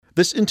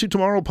This Into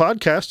Tomorrow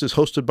podcast is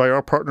hosted by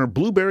our partner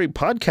Blueberry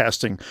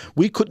Podcasting.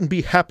 We couldn't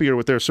be happier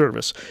with their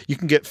service. You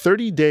can get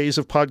 30 days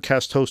of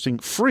podcast hosting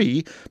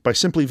free by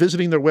simply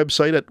visiting their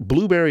website at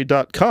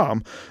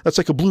blueberry.com. That's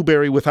like a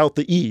blueberry without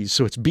the E's,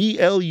 so it's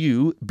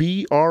BLUBRRY.com.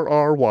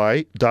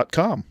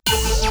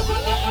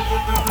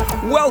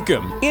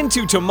 Welcome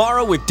into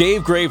Tomorrow with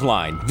Dave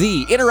Graveline,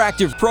 the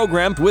interactive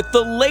program with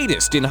the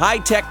latest in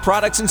high-tech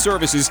products and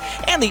services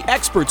and the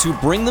experts who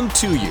bring them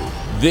to you.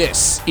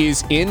 This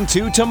is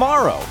Into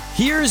Tomorrow.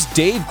 Here's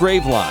Dave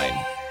Graveline.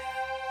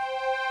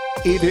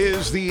 It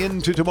is the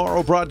Into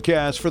Tomorrow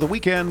broadcast for the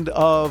weekend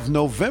of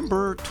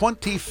November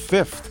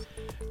 25th,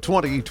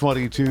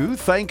 2022.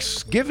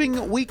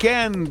 Thanksgiving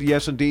weekend.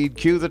 Yes, indeed.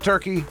 Cue the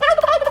turkey.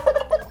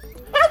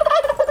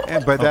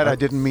 And by that, I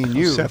didn't mean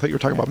you. I thought you were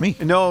talking about me.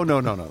 No.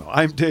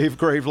 I'm Dave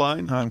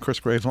Graveline. I'm Chris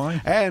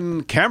Graveline.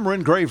 And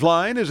Cameron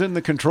Graveline is in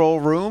the control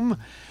room,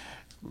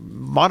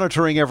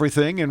 monitoring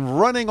everything and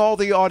running all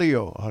the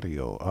audio.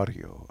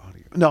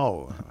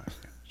 No.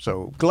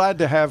 So glad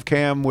to have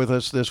Cam with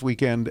us this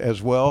weekend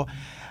as well.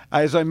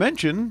 As I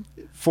mentioned,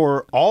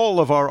 for all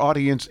of our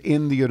audience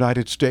in the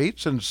United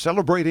States and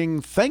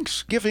celebrating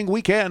Thanksgiving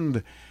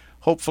weekend,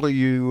 hopefully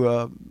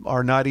you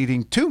are not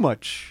eating too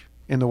much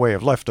in the way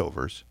of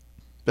leftovers.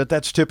 But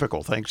that's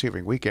typical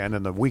Thanksgiving weekend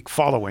and the week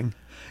following.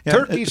 Yeah,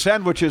 turkey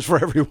sandwiches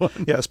for everyone.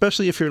 Yeah,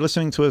 especially if you're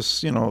listening to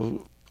us,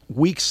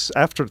 weeks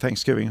after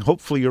Thanksgiving.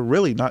 Hopefully you're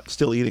really not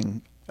still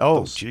eating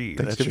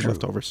Thanksgiving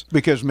leftovers.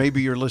 Because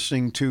maybe you're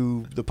listening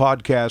to the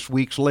podcast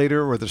weeks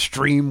later or the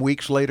stream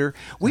weeks later.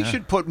 We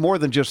should put more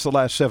than just the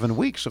last 7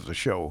 weeks of the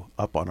show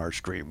up on our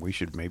stream. We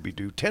should maybe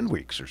do 10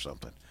 weeks or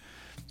something.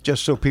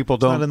 Just so people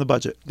don't... It's not in the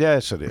budget.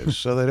 Yes, it is.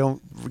 So they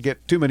don't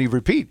get too many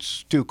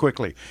repeats too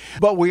quickly.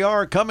 But we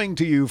are coming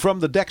to you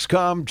from the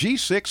Dexcom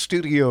G6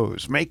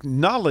 studios. Make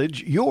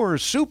knowledge your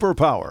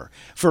superpower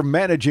for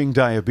managing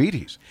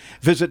diabetes.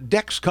 Visit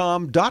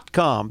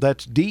Dexcom.com.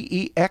 That's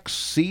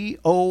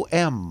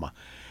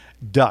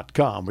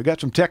DEXCOM.com. We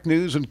got some tech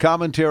news and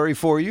commentary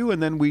for you,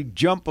 and then we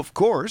jump, of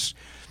course,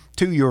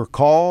 to your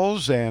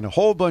calls and a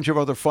whole bunch of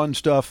other fun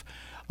stuff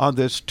on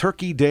this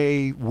Turkey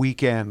Day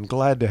weekend.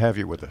 Glad to have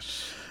you with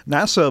us.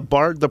 NASA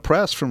barred the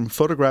press from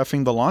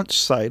photographing the launch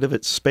site of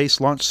its space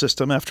launch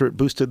system after it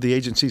boosted the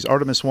agency's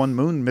Artemis 1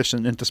 moon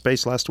mission into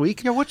space last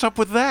week. Yeah, what's up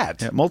with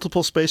that? Yeah,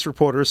 multiple space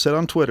reporters said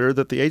on Twitter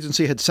that the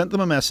agency had sent them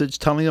a message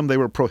telling them they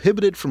were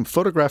prohibited from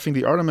photographing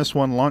the Artemis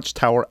 1 launch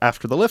tower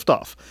after the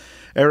liftoff.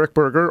 Eric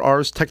Berger,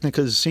 Ars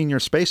Technica's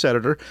senior space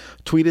editor,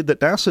 tweeted that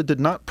NASA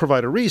did not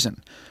provide a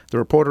reason. The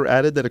reporter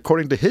added that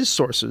according to his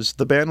sources,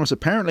 the ban was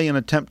apparently an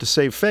attempt to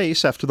save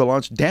face after the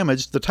launch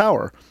damaged the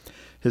tower.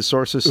 His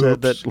sources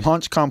said that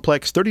Launch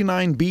Complex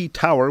 39B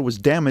tower was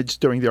damaged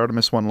during the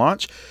Artemis 1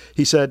 launch.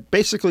 He said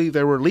basically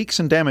there were leaks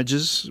and damage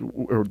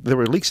where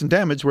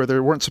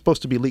there weren't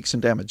supposed to be leaks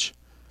and damage.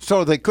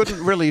 So they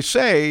couldn't really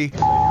say...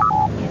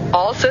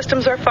 All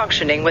systems are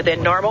functioning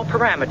within normal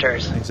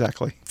parameters.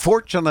 Exactly.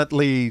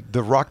 Fortunately,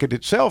 the rocket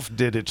itself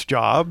did its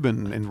job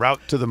en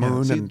route to the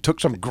moon and took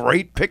some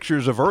great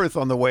pictures of Earth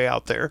on the way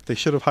out there. They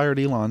should have hired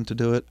Elon to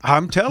do it.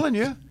 I'm telling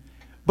you.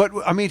 But,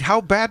 I mean,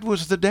 how bad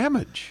was the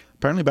damage?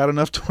 Apparently bad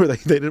enough to where they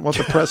didn't want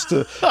the press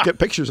to get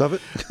pictures of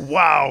it.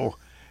 Wow.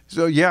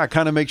 So, yeah, it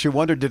kind of makes you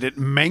wonder, did it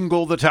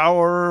mangle the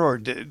tower or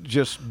did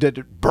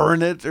it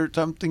burn it or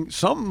something?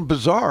 Something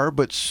bizarre,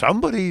 but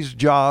somebody's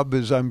job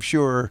is, I'm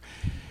sure,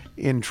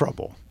 in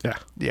trouble. Yeah.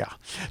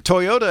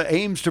 Toyota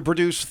aims to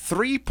produce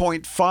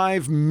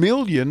 3.5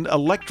 million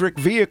electric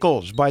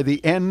vehicles by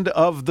the end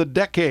of the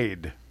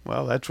decade.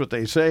 Well, that's what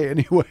they say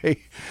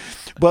anyway.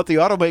 But the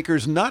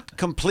automaker's not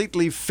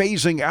completely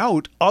phasing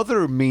out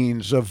other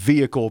means of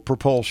vehicle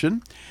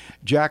propulsion.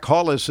 Jack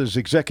Hollis is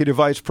Executive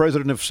Vice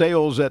President of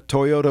Sales at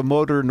Toyota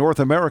Motor North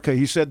America.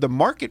 He said the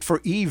market for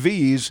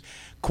EVs,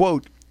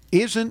 quote,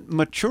 isn't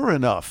mature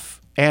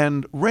enough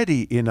and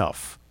ready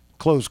enough,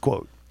 close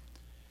quote.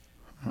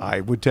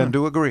 I would tend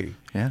to agree.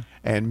 Yeah.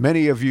 And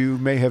many of you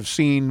may have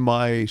seen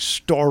my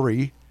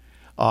story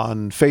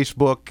on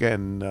Facebook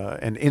and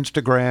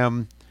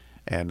Instagram,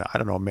 and I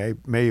don't know,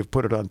 may have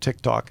put it on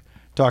TikTok,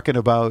 talking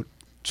about,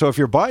 so if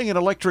you're buying an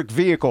electric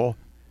vehicle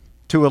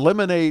to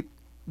eliminate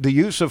the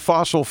use of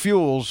fossil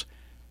fuels,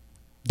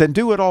 then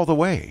do it all the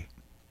way.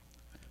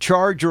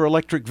 Charge your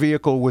electric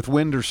vehicle with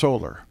wind or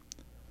solar.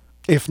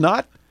 If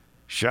not,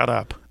 shut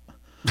up.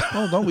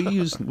 Well, don't we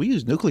use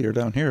nuclear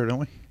down here, don't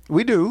we?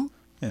 We do.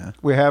 Yeah.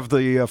 We have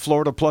the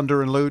Florida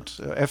Plunder and Loot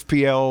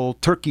FPL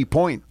Turkey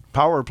Point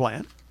power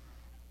plant.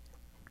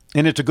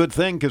 And it's a good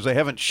thing because they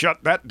haven't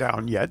shut that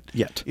down yet,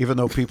 even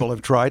though people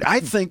have tried. I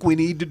think we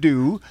need to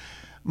do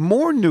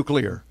more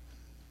nuclear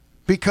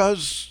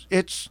because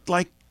it's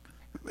like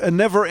a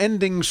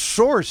never-ending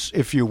source,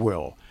 if you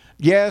will.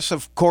 Yes,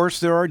 of course,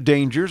 there are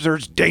dangers.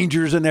 There's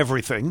dangers in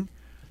everything.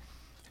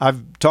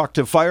 I've talked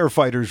to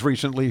firefighters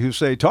recently who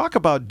say, talk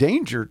about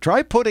danger.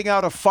 Try putting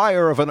out a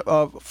fire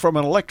from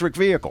an electric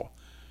vehicle.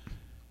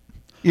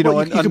 You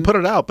know, you can put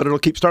it out, but it'll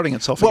keep starting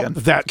itself again.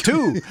 That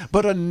too.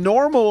 But a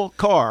normal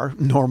car,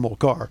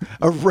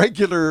 a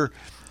regular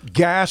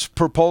gas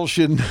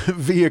propulsion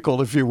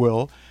vehicle, if you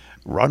will,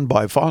 run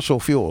by fossil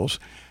fuels,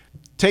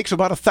 takes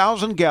about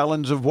 1,000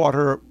 gallons of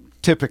water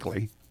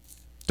typically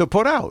to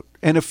put out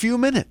in a few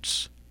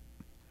minutes.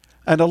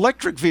 An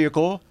electric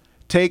vehicle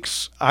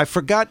takes, I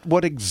forgot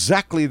what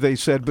exactly they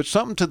said, but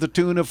something to the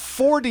tune of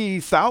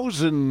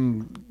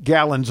 40,000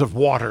 gallons of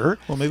water,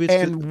 Well, maybe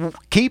it's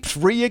keeps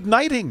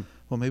reigniting.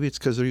 Well, maybe it's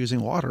because they're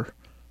using water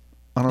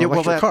on an Yeah,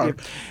 well, electric car.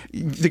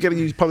 yeah. They're going to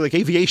use probably like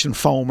aviation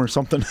foam or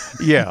something.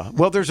 Yeah.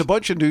 Well, there's a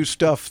bunch of new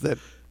stuff that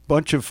a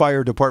bunch of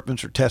fire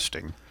departments are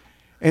testing.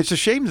 And it's a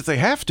shame that they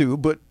have to,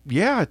 but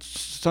yeah,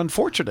 it's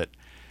unfortunate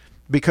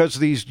because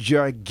these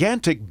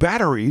gigantic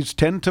batteries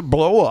tend to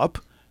blow up,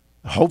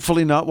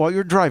 hopefully not while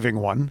you're driving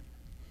one.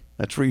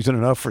 That's reason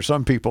enough for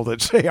some people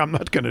that say, I'm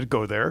not going to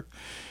go there.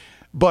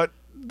 But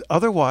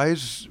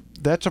otherwise,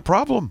 that's a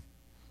problem.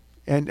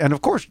 And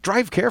of course,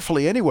 drive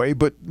carefully anyway,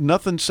 but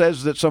nothing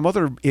says that some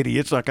other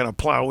idiot's not going to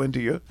plow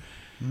into you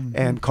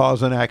and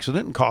cause an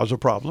accident and cause a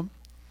problem.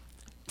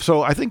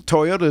 So I think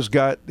Toyota's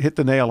hit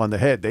the nail on the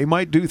head. They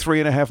might do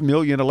 3.5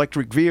 million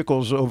electric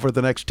vehicles over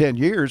the next 10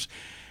 years,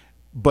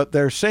 but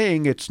they're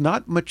saying it's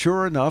not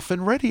mature enough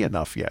and ready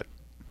enough yet.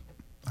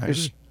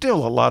 There's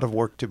still a lot of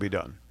work to be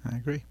done. I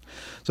agree.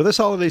 So this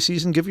holiday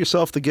season, give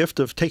yourself the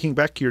gift of taking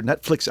back your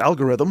Netflix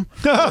algorithm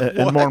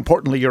and, more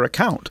importantly, your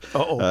account.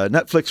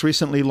 Netflix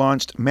recently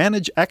launched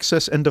Manage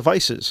Access and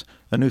Devices,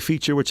 a new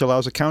feature which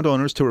allows account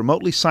owners to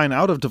remotely sign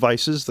out of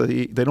devices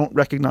they don't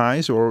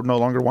recognize or no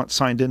longer want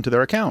signed into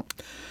their account.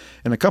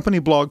 In a company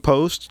blog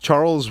post,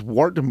 Charles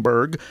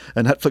Wartenberg,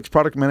 a Netflix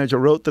product manager,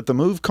 wrote that the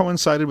move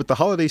coincided with the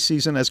holiday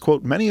season as,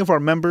 quote, many of our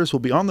members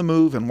will be on the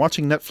move and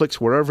watching Netflix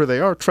wherever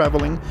they are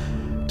traveling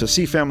to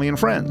see family and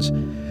friends.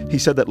 He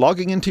said that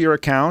logging into your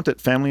account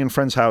at family and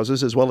friends'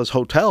 houses as well as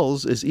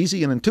hotels is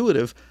easy and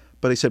intuitive,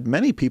 but he said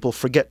many people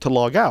forget to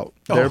log out,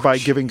 thereby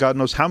giving God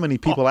knows how many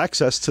people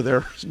access to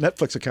their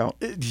Netflix account.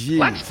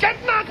 Let's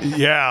get nuts!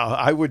 Yeah,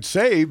 I would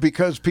say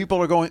because people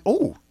are going,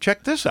 oh,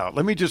 check this out.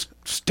 Let me just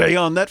stay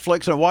on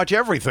Netflix and watch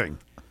everything.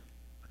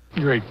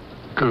 Great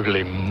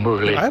googly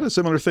moogly. I had a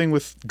similar thing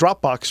with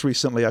Dropbox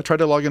recently. I tried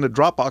to log into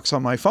Dropbox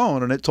on my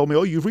phone, and it told me,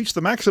 oh, you've reached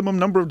the maximum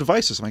number of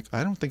devices. I'm like,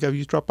 I don't think I've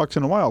used Dropbox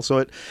in a while. So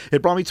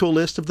it brought me to a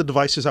list of the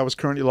devices I was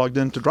currently logged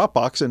into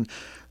Dropbox, and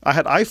I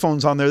had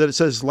iPhones on there that it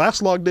says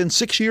last logged in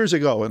 6 years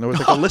ago, and there was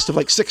like a list of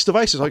like 6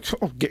 devices. Like,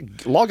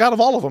 log out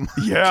of all of them.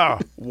 Yeah.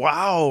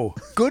 Wow.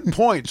 Good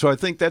point. So I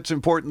think that's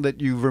important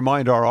that you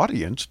remind our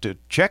audience to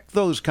check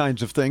those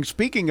kinds of things.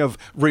 Speaking of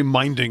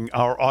reminding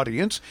our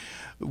audience,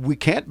 we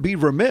can't be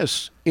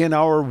remiss in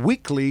our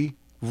weekly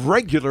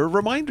regular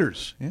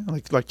reminders. Yeah,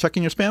 like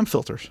checking your spam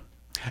filters.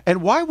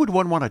 And why would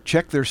one want to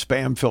check their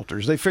spam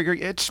filters? They figure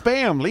it's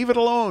spam. Leave it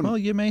alone. Well,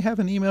 you may have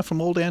an email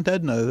from old Aunt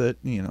Edna that,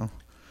 you know.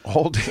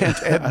 Old Aunt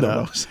Edna. I don't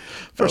know.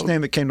 First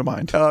name that came to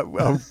mind.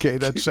 Okay,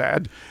 that's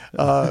sad.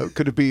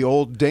 Could it be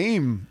Old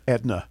Dame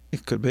Edna?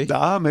 It could be.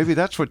 Maybe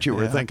that's what you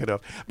were thinking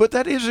of. But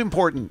that is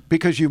important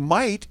because you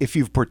might, if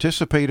you've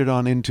participated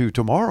on Into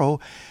Tomorrow,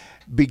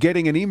 be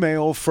getting an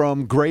email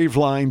from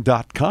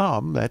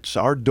graveline.com. That's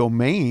our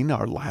domain,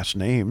 our last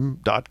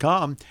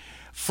name.com,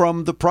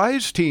 from the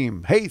prize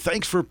team. Hey,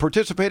 thanks for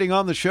participating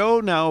on the show.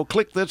 Now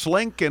click this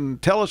link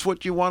and tell us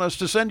what you want us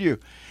to send you.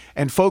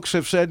 And folks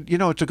have said, you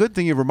know, it's a good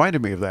thing you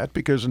reminded me of that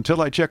because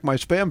until I check my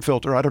spam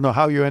filter, I don't know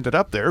how you ended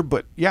up there.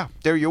 But yeah,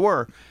 there you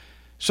were.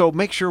 So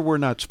make sure we're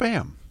not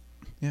spam.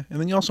 Yeah, and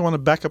then you also want to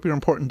back up your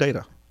important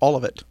data. All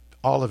of it.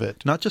 All of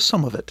it. Not just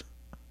some of it.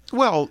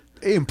 Well,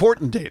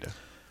 important data.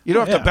 You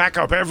don't have to back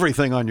up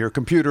everything on your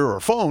computer or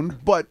phone,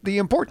 but the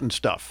important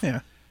stuff.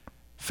 Yeah.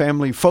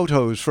 Family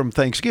photos from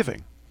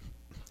Thanksgiving.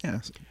 Yeah.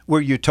 Where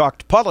you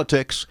talked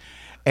politics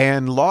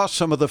and lost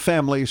some of the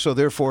family, so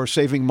therefore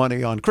saving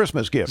money on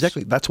Christmas gifts.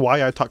 Exactly. That's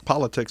why I talk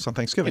politics on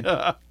Thanksgiving.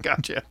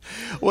 Gotcha.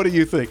 What do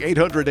you think?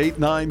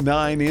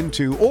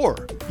 800-899-INTO or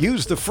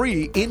use the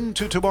free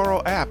Into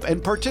Tomorrow app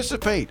and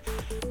participate.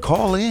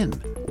 Call in.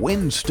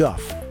 Win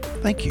stuff.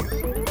 Thank you.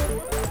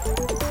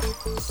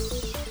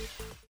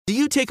 Do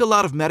you take a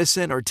lot of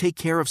medicine or take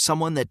care of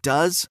someone that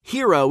does?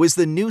 Hero is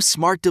the new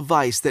smart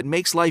device that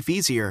makes life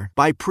easier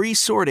by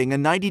pre-sorting a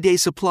 90-day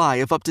supply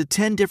of up to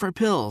 10 different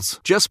pills.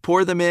 Just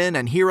pour them in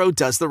and Hero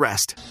does the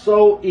rest.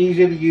 So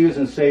easy to use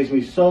and saves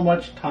me so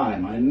much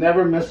time. I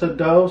never miss a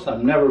dose.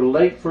 I'm never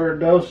late for a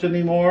dose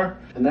anymore.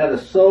 And that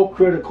is so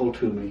critical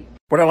to me.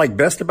 What I like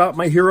best about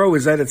my Hero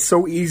is that it's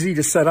so easy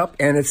to set up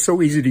and it's so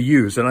easy to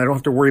use. And I don't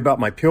have to worry about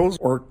my pills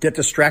or get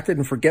distracted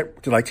and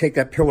forget, did I take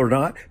that pill or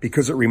not?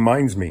 Because it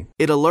reminds me.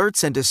 It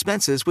alerts and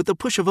dispenses with the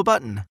push of a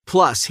button.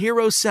 Plus,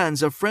 Hero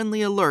sends a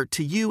friendly alert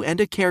to you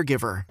and a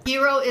caregiver.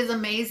 Hero is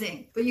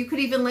amazing, but you could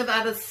even live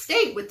out of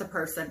state with the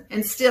person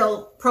and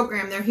still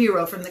program their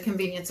Hero from the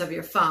convenience of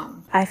your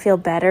phone. I feel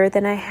better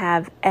than I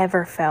have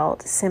ever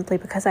felt simply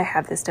because I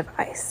have this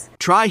device.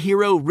 Try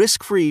Hero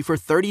risk-free for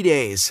 30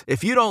 days.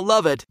 If you don't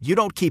love it, you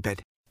don't keep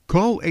it.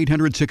 Call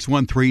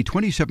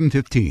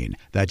 800-613-2715.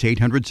 That's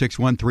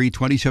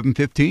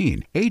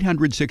 800-613-2715.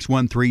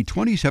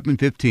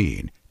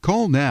 800-613-2715.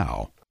 Call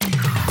now.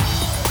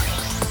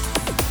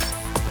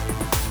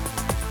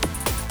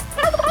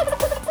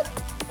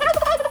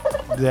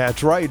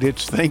 That's right.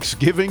 It's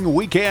Thanksgiving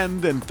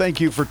weekend, and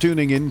thank you for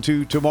tuning in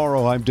to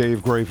Tomorrow. I'm Dave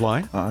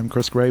Graveline. I'm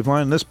Chris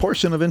Graveline. This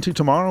portion of Into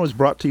Tomorrow is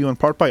brought to you in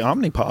part by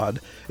Omnipod.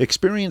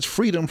 Experience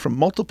freedom from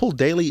multiple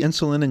daily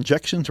insulin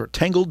injections or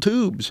tangled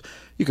tubes.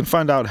 You can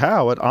find out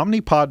how at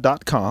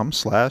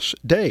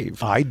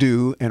omnipod.com/Dave. I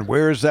do. And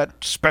where is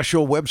that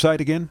special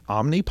website again?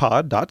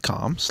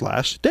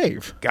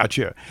 omnipod.com/Dave.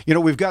 Gotcha. You know,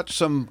 we've got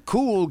some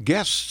cool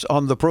guests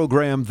on the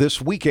program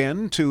this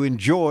weekend to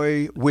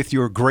enjoy with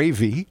your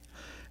gravy.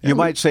 You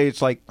might say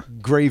it's like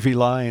gravy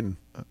line.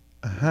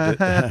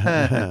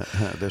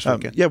 This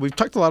weekend. Yeah, we've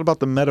talked a lot about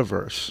the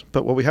metaverse,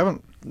 but what we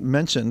haven't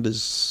mentioned is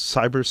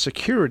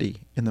cybersecurity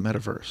in the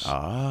metaverse.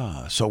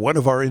 So one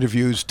of our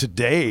interviews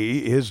today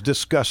is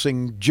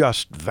discussing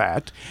just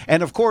that.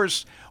 And of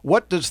course,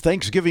 what does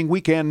Thanksgiving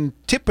weekend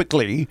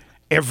typically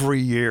every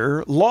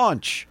year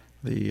launch?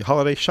 The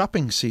holiday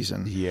shopping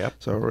season. Yep.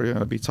 So we're going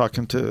to be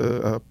talking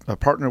to a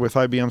partner with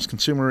IBM's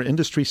Consumer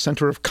Industry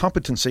Center of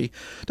Competency.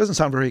 Doesn't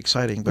sound very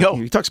exciting, but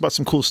he talks about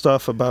some cool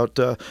stuff about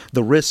the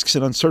risks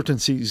and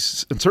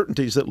uncertainties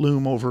that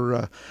loom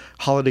over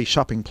holiday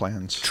shopping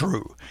plans.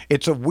 True.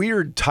 It's a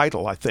weird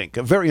title, I think,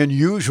 a very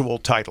unusual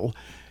title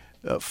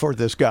for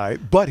this guy,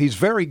 but he's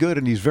very good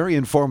and he's very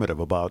informative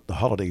about the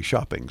holiday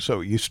shopping.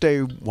 So you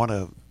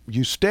want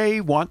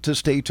to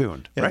stay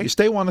tuned, yeah, right?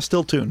 You want to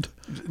still tuned.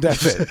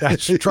 That's it.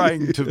 That's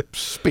trying to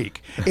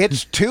speak.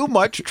 It's too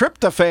much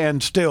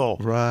tryptophan still.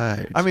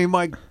 Right. I mean,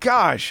 my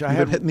gosh. You've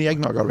been hitting the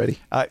eggnog already.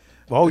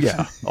 Oh,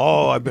 yeah.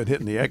 I've been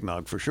hitting the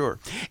eggnog for sure.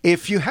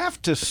 If you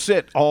have to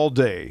sit all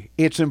day,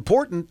 it's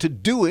important to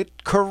do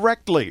it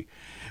correctly.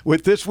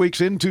 With this week's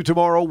Into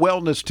Tomorrow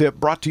Wellness Tip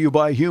brought to you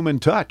by Human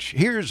Touch,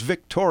 here's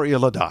Victoria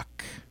Ladoc.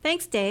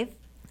 Thanks, Dave.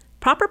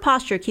 Proper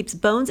posture keeps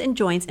bones and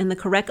joints in the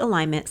correct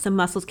alignment so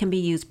muscles can be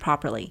used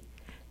properly.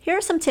 Here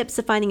are some tips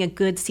to finding a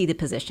good seated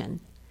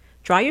position.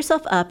 Draw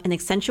yourself up and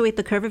accentuate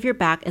the curve of your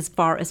back as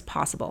far as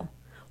possible.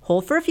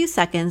 Hold for a few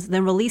seconds,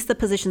 then release the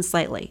position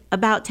slightly,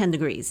 about 10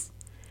 degrees.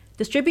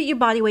 Distribute your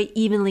body weight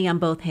evenly on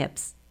both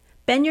hips.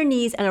 Bend your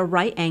knees at a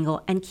right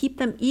angle and keep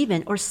them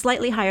even or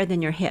slightly higher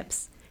than your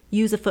hips.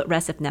 Use a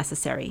footrest if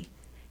necessary.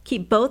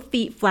 Keep both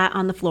feet flat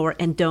on the floor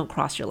and don't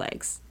cross your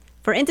legs.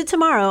 For Into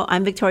Tomorrow,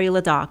 I'm Victoria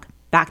Ladoc.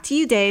 Back to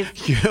you, Dave.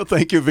 Yeah,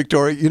 thank you,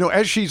 Victoria. You know,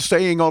 as she's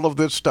saying all of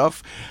this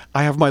stuff,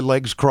 I have my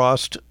legs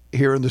crossed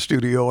here in the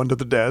studio under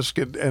the desk,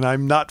 and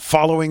I'm not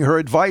following her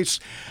advice.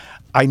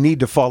 I need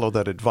to follow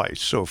that advice.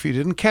 So if you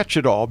didn't catch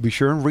it all, be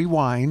sure and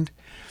rewind.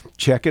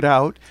 Check it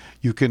out.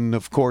 You can,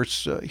 of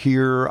course,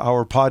 hear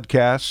our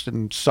podcasts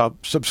and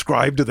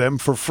subscribe to them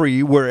for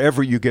free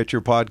wherever you get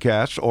your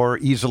podcasts or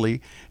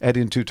easily at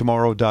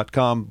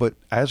intotomorrow.com. But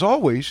as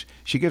always,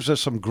 she gives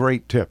us some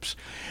great tips.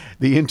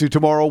 The Into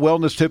Tomorrow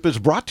Wellness Tip is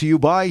brought to you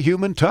by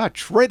Human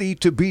Touch. Ready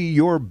to be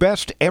your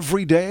best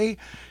every day?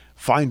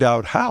 Find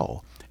out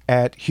how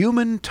at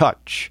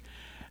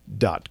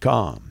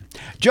humantouch.com.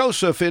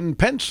 Joseph in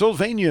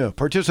Pennsylvania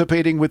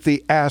participating with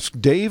the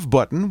Ask Dave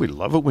button. We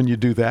love it when you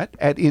do that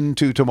at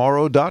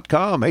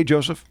intotomorrow.com. Hey,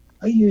 Joseph.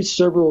 I use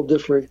several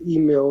different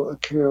email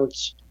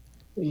accounts,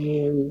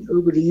 and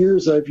over the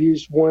years I've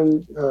used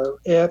one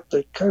app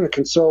that kind of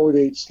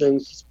consolidates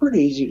things. It's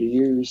pretty easy to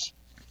use,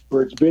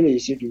 or it's been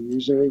easy to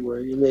use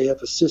anyway, and they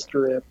have a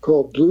sister app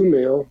called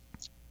Bluemail,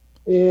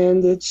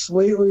 and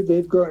lately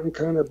they've gotten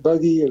kind of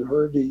buggy and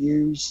hard to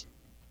use.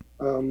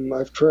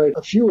 I've tried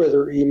a few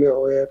other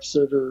email apps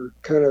that are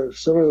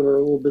some of them are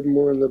a little bit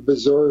more on the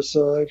bizarre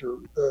side or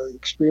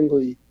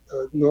extremely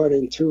not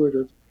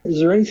intuitive. Is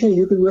there anything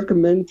you could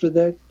recommend for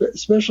that,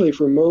 especially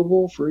for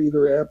mobile, for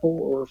either Apple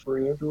or for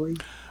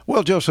Android?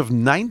 Well, Joseph,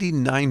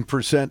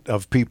 99%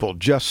 of people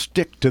just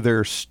stick to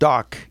their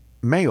stock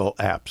mail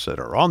apps that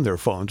are on their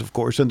phones, of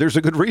course, and there's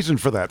a good reason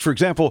for that. For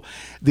example,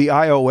 the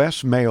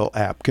iOS mail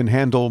app can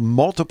handle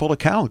multiple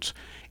accounts.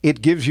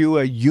 It gives you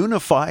a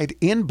unified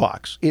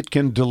inbox. It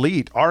can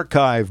delete,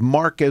 archive,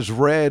 mark as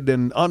read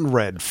and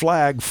unread,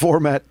 flag,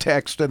 format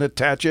text, and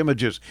attach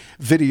images,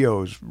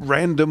 videos,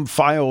 random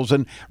files,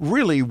 and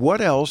really, what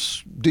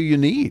else do you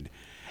need?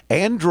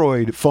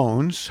 Android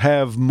phones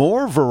have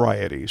more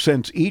variety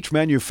since each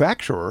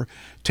manufacturer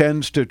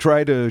tends to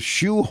try to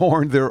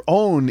shoehorn their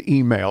own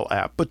email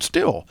app, but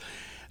still,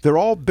 they're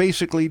all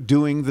basically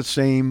doing the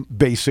same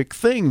basic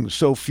things,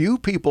 so few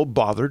people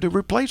bother to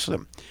replace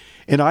them.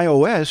 In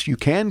iOS, you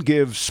can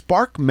give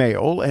Spark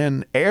Mail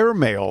and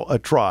AirMail a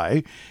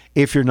try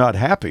if you're not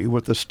happy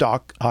with the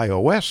stock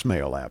iOS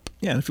mail app.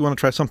 Yeah, and if you want to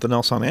try something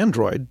else on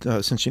Android,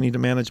 since you need to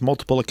manage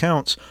multiple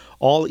accounts,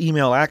 All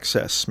Email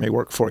Access may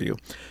work for you.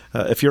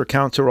 If your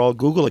accounts are all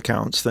Google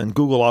accounts, then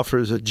Google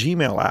offers a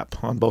Gmail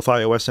app on both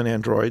iOS and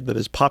Android that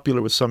is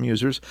popular with some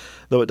users,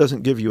 though it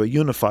doesn't give you a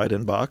unified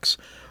inbox.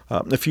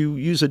 If you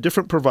use a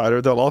different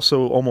provider, they'll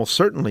also almost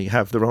certainly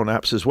have their own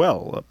apps as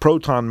well.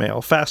 Proton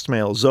Mail,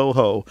 Fastmail,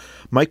 Zoho,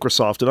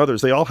 Microsoft, and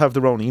others, they all have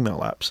their own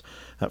email apps.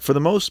 For the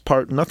most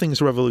part, nothing's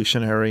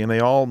revolutionary, and they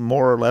all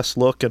more or less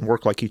look and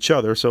work like each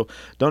other, so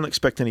don't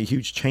expect any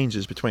huge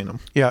changes between them.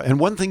 Yeah, and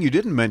one thing you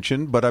didn't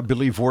mention, but I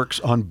believe works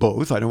on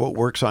both, I know it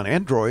works on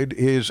Android,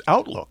 is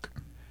Outlook.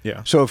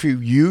 Yeah. So if you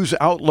use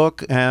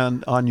Outlook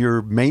and on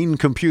your main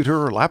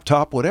computer or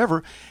laptop,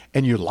 whatever,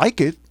 and you like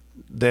it,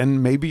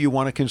 then maybe you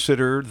want to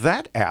consider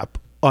that app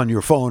on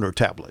your phone or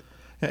tablet.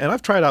 And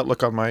I've tried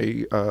Outlook on my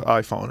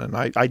iPhone, and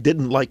I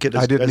didn't like it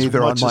I didn't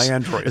either on my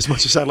Android. As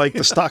much as I like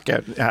the stock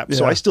app. Yeah.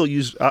 So I still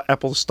use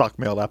Apple's stock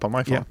mail app on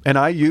my phone. Yeah. And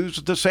I use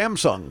the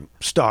Samsung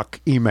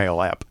stock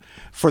email app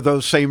for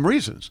those same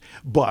reasons.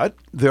 But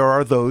there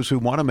are those who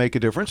want to make a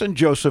difference, and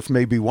Joseph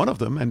may be one of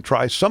them, and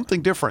try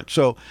something different.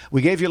 So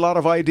we gave you a lot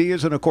of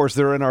ideas, and of course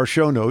they're in our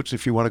show notes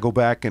if you want to go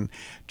back and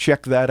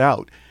check that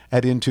out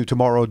at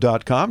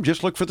intotomorrow.com.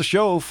 Just look for the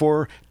show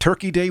for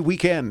Turkey Day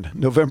weekend,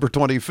 November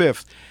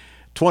 25th.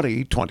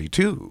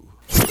 2022.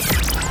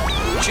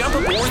 Jump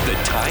aboard the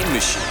time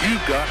machine.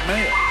 You've got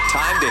mail.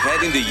 Time to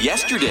head into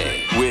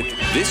yesterday with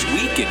This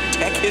Week in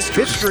Tech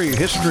History.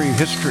 History.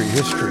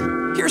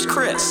 Here's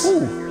Chris.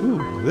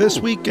 This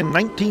week in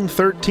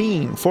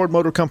 1913, Ford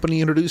Motor Company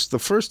introduced the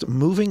first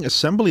moving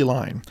assembly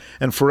line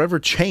and forever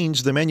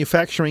changed the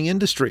manufacturing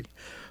industry.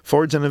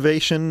 Ford's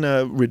innovation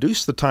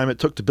reduced the time it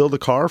took to build a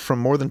car from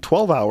more than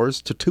 12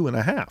 hours to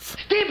 2.5.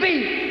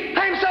 Skippy,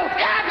 I'm so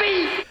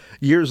happy!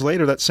 Years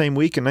later, that same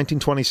week in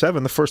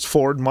 1927, the first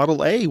Ford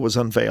Model A was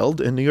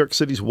unveiled in New York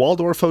City's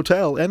Waldorf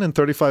Hotel and in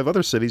 35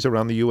 other cities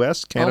around the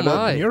U.S.,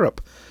 Canada, and Europe.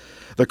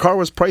 The car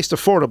was priced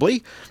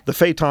affordably. The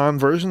Phaeton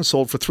version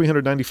sold for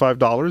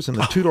 $395, and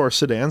the two-door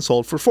sedan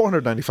sold for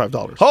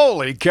 $495.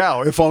 Holy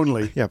cow, if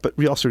only. Yeah, but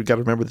we also got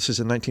to remember this is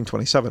in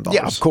 1927 dollars.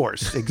 Yeah, of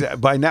course. Exactly.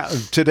 By now,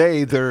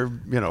 today, they're,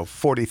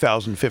 $40,000,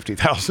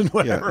 $50,000,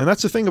 whatever. Yeah, and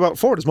that's the thing about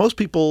Ford is most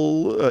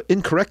people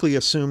incorrectly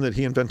assume that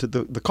he invented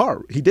the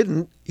car. He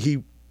didn't.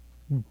 He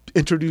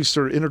introduced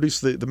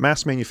the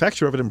mass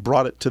manufacture of it and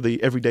brought it to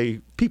the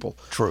everyday people.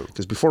 True.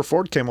 Because before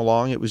Ford came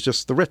along, it was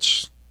just the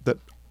rich that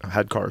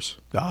had cars.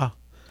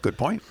 Good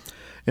point.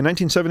 In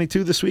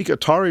 1972, this week,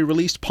 Atari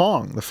released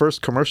Pong, the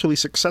first commercially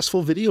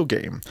successful video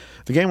game.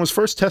 The game was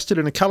first tested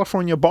in a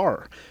California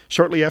bar.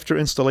 Shortly after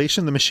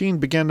installation, the machine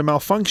began to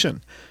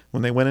malfunction.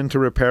 When they went in to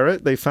repair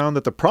it, they found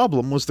that the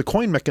problem was the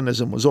coin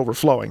mechanism was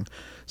overflowing.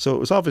 So it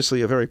was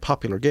obviously a very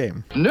popular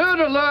game.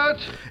 Nerd alert!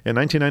 In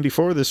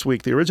 1994, this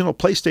week, the original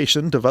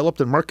PlayStation,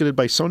 developed and marketed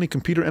by Sony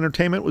Computer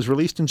Entertainment, was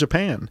released in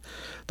Japan.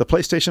 The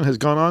PlayStation has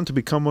gone on to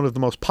become one of the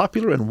most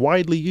popular and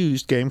widely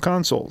used game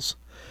consoles.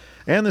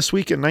 And this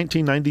week in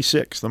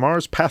 1996, the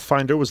Mars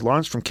Pathfinder was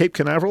launched from Cape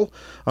Canaveral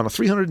on a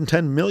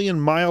 310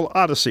 million-mile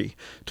odyssey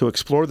to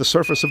explore the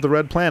surface of the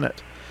Red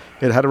Planet.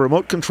 It had a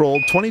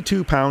remote-controlled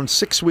 22-pound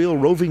six-wheel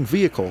roving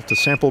vehicle to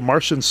sample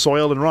Martian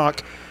soil and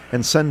rock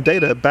and send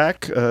data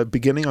back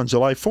beginning on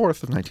July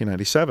 4th of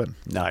 1997.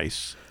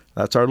 Nice.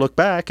 That's our look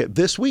back at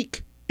This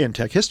Week in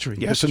Tech History.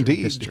 Yes,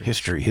 indeed.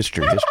 History.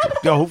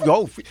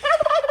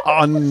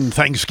 On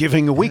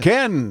Thanksgiving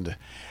weekend.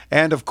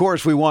 And, of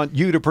course, we want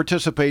you to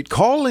participate.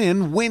 Call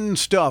in, win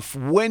stuff.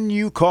 When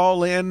you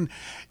call in,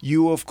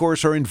 you, of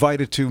course, are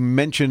invited to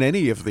mention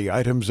any of the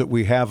items that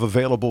we have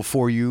available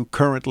for you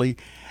currently,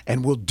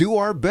 and we'll do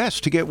our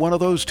best to get one of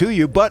those to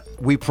you. But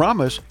we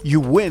promise you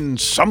win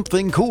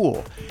something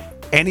cool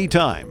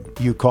anytime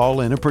you call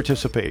in and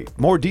participate.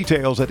 More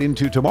details at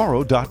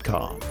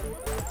intotomorrow.com.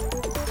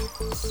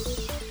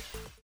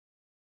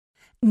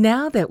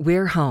 Now that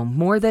we're home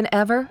more than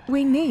ever,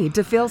 we need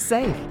to feel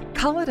safe.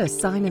 Call it a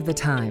sign of the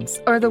times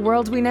or the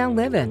world we now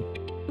live in.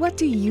 What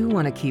do you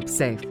want to keep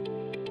safe?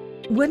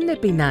 Wouldn't it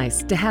be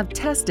nice to have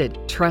tested,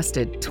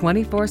 trusted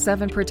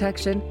 24/7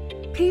 protection?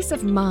 Peace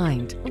of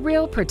mind,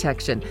 real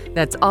protection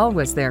that's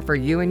always there for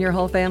you and your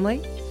whole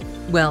family?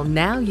 Well,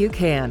 now you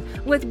can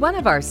with one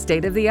of our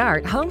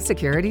state-of-the-art home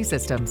security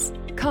systems.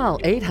 Call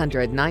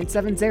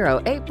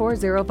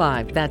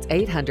 800-970-8405. That's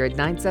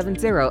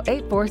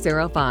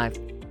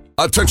 800-970-8405.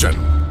 Attention!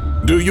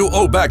 Do you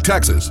owe back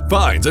taxes,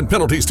 fines, and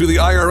penalties to the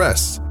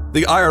IRS?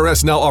 The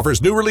IRS now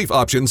offers new relief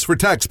options for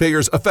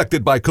taxpayers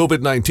affected by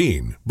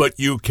COVID-19, but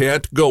you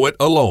can't go it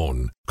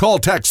alone. Call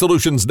Tax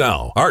Solutions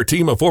now. Our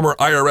team of former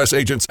IRS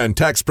agents and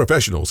tax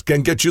professionals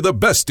can get you the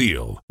best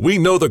deal. We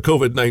know the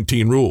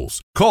COVID-19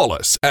 rules. Call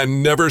us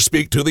and never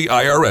speak to the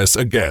IRS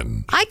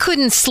again. I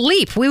couldn't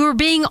sleep. We were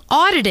being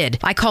audited.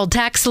 I called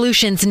Tax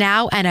Solutions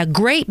now, and a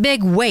great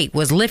big weight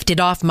was lifted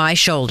off my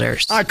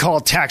shoulders. I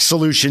called Tax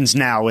Solutions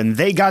now, and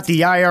they got the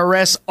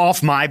IRS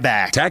off my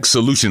back. Tax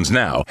Solutions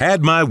now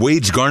had my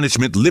wage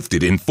garnishment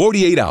lifted in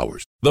 48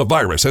 hours. The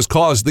virus has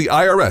caused the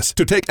IRS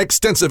to take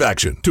extensive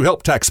action to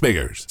help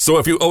taxpayers. So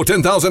if you owe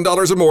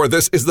 $10,000 or more,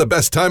 this is the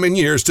best time in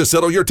years to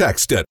settle your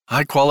tax debt.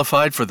 I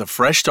qualified for the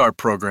Fresh Start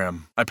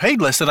program. I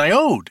paid less than I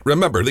owed.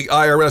 Remember, the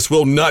IRS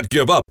will not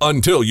give up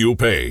until you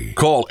pay.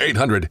 Call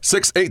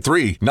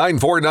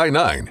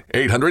 800-683-9499.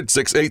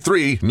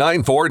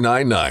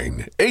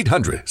 800-683-9499.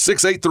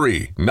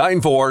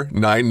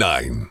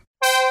 800-683-9499.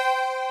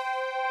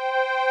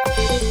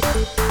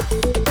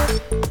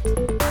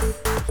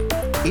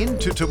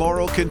 Into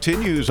Tomorrow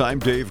continues. I'm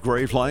Dave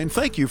Graveline.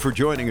 Thank you for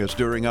joining us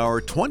during our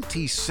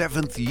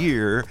 27th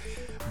year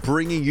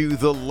bringing you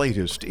the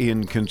latest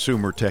in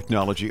consumer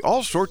technology.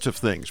 All sorts of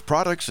things,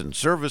 products and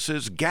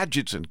services,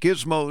 gadgets and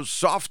gizmos,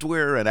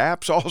 software and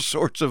apps, all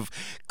sorts of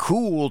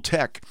cool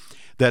tech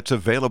that's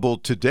available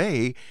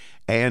today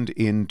and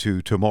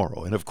into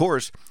tomorrow. And of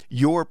course,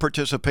 your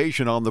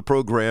participation on the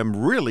program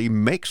really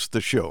makes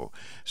the show.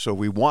 So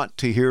we want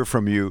to hear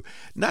from you,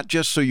 not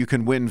just so you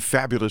can win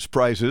fabulous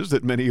prizes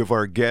that many of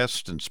our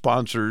guests and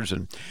sponsors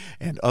and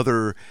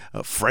other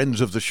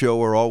friends of the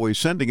show are always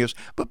sending us,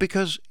 but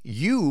because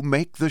you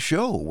make the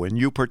show when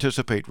you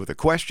participate with a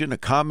question, a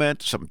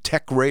comment, some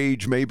tech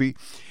rage maybe,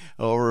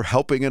 or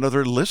helping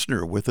another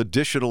listener with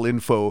additional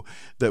info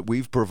that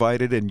we've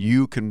provided, and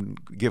you can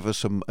give us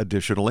some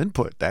additional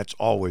input. That's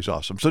always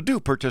awesome. So do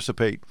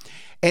participate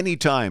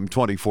anytime,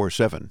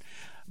 24/7.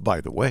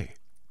 By the way,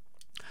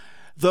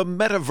 the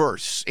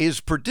metaverse is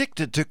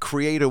predicted to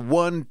create a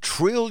 $1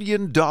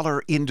 trillion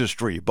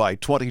industry by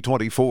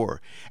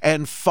 2024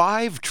 and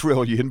 $5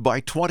 trillion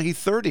by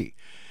 2030.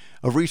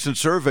 A recent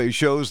survey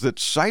shows that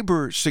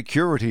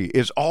cybersecurity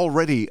is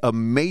already a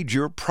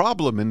major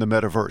problem in the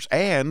metaverse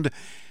and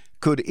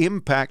could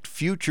impact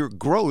future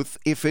growth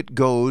if it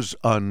goes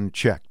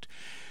unchecked.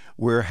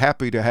 We're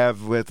happy to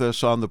have with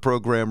us on the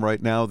program right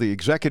now the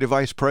Executive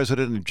Vice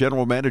President and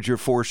General Manager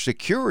for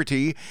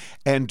Security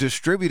and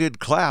Distributed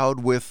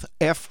Cloud with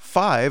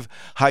F5,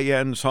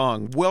 Haiyan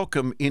Song.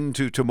 Welcome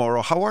into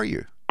Tomorrow. How are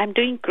you? I'm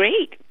doing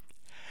great.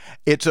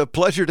 It's a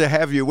pleasure to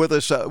have you with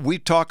us. We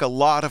talk a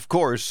lot, of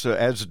course,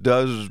 as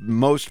does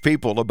most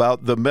people,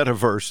 about the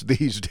metaverse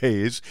these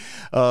days.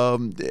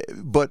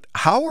 But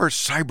how are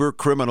cyber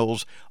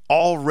criminals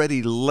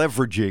already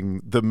leveraging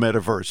the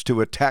metaverse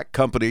to attack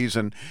companies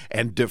and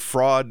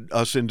defraud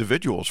us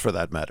individuals, for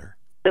that matter?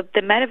 The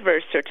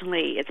metaverse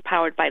certainly is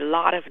powered by a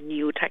lot of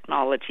new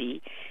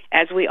technology.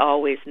 As we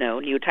always know,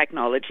 new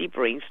technology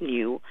brings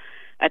new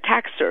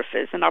attack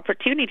surface and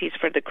opportunities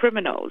for the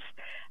criminals.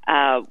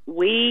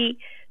 We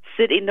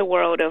sit in the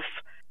world of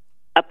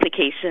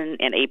application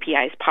and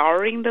APIs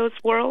powering those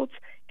worlds,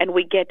 and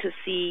we get to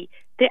see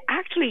they're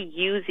actually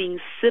using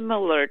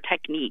similar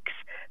techniques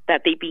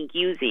that they've been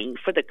using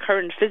for the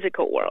current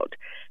physical world.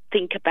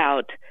 Think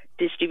about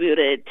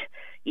distributed,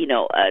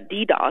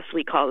 DDoS,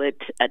 we call it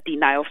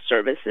denial of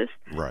services.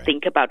 Right.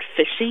 Think about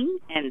phishing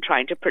and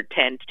trying to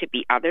pretend to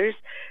be others.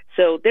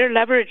 So they're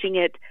leveraging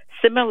it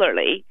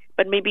similarly,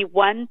 but maybe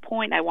one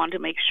point I want to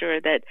make sure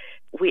that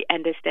we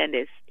understand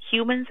is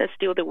humans are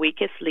still the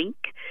weakest link,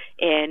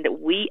 and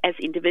we as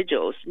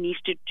individuals need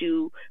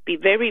to be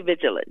very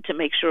vigilant to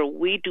make sure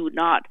we do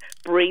not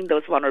bring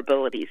those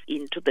vulnerabilities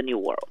into the new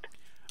world.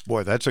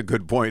 Boy, that's a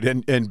good point,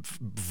 and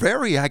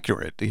very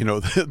accurate.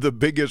 The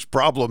biggest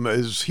problem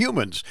is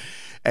humans,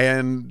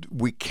 and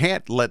we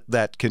can't let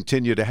that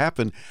continue to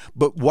happen.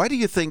 But why do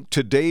you think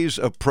today's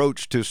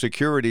approach to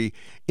security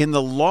in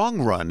the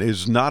long run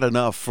is not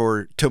enough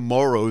for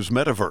tomorrow's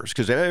metaverse?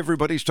 Because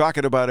everybody's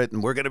talking about it,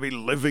 and we're going to be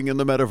living in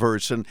the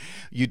metaverse, and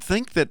you'd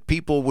think that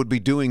people would be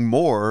doing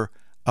more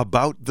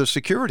about the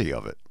security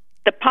of it.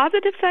 The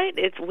positive side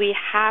is we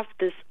have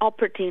this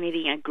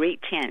opportunity and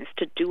great chance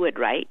to do it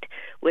right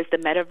with the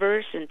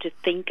metaverse and to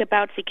think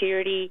about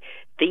security,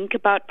 think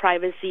about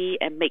privacy,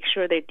 and make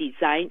sure they're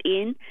designed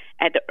in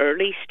at the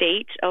early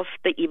stage of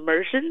the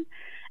immersion.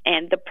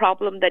 And the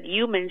problem that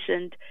you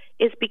mentioned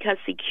is because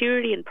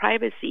security and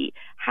privacy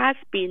has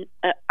been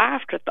an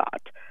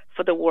afterthought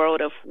for the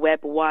world of Web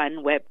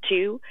 1, Web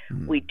 2.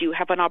 We do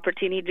have an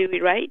opportunity to do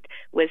it right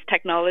with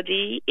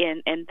technology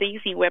and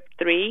things in Web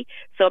 3.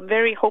 So I'm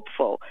very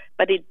hopeful,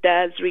 but it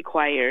does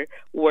require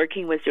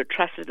working with your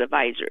trusted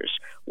advisors,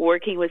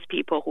 working with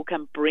people who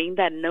can bring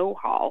that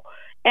know-how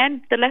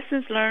and the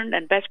lessons learned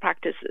and best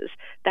practices.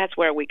 That's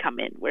where we come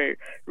in. We're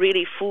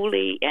really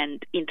fully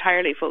and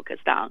entirely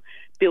focused on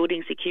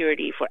building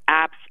security for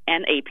apps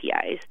and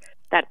APIs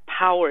that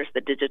powers the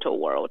digital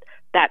world.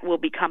 That will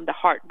become the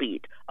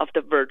heartbeat of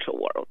the virtual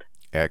world.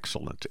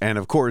 Excellent. And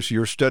of course,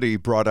 your study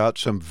brought out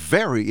some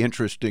very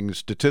interesting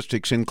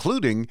statistics,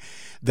 including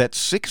that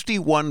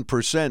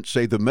 61%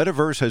 say the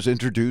metaverse has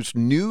introduced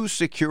new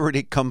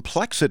security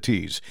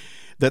complexities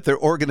that their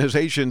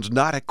organization's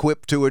not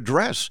equipped to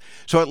address.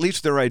 So at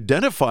least they're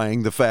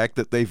identifying the fact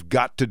that they've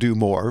got to do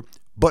more,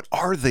 but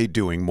are they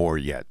doing more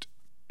yet?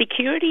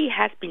 Security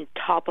has been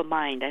top of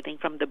mind, I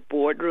think, from the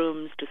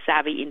boardrooms to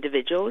savvy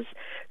individuals.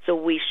 So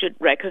we should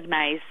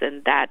recognize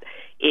that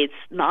it's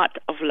not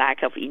of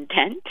lack of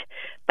intent.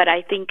 But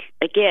I think,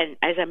 again,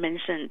 as I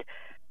mentioned,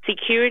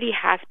 security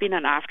has been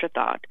an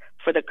afterthought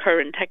for the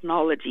current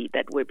technology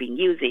that we've been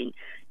using.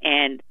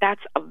 And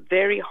that's a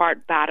very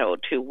hard battle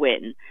to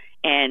win.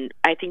 And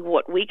I think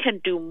what we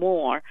can do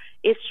more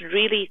is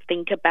really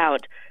think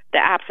about the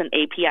apps and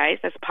APIs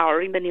that's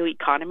powering the new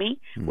economy.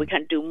 We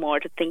can do more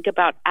to think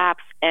about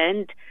apps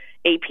and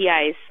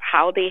APIs,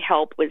 how they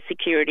help with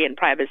security and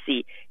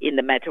privacy in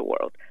the meta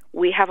world.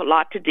 We have a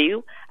lot to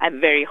do.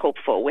 I'm very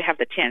hopeful we have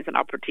the chance and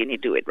opportunity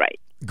to do it right.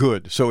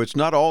 Good. So it's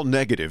not all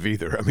negative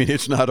either. I mean,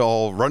 it's not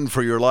all run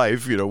for your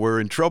life, we're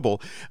in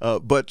trouble.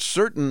 But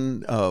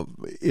certain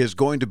is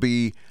going to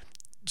be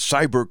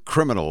cyber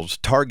criminals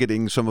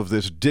targeting some of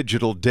this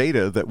digital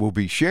data that will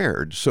be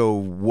shared. So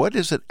what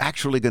is it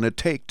actually going to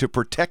take to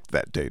protect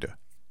that data?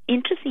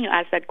 Interesting you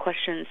ask that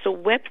question. So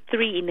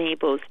Web3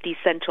 enables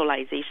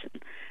decentralization.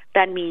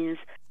 That means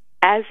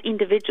as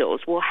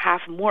individuals, we'll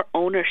have more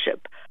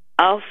ownership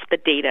of the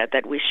data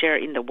that we share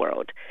in the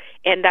world.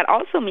 And that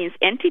also means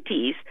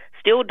entities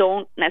still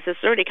don't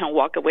necessarily can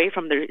walk away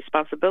from the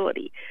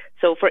responsibility.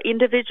 So for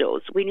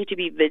individuals, we need to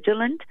be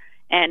vigilant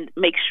and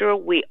make sure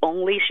we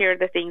only share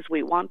the things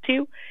we want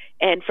to.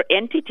 And for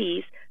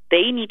entities,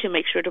 they need to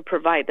make sure to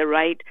provide the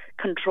right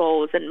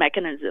controls and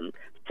mechanisms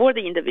for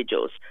the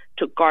individuals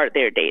to guard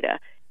their data.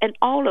 And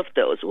all of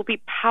those will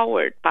be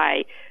powered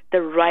by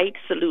the right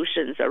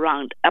solutions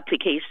around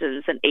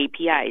applications and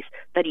APIs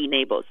that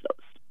enables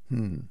those.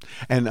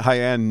 And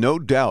Haiyan, no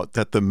doubt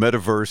that the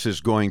metaverse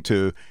is going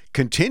to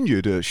continue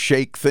to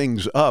shake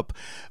things up,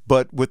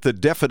 but with the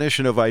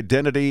definition of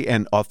identity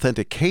and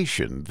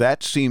authentication,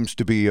 that seems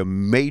to be a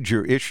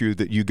major issue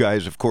that you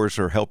guys, of course,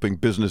 are helping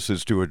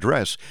businesses to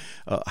address.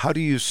 How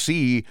do you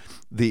see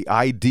the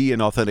ID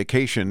and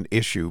authentication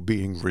issue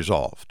being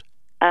resolved?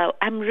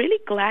 I'm really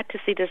glad to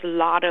see there's a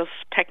lot of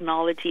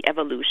technology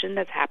evolution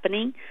that's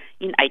happening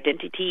in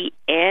identity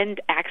and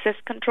access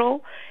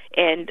control,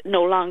 and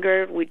no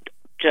longer we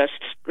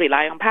just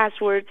rely on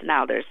passwords.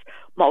 Now there's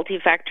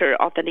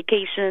multi-factor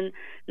authentication,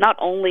 not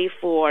only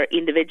for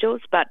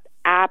individuals, but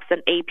apps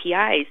and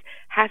APIs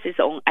has its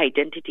own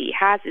identity,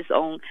 has its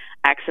own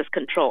access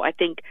control. I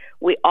think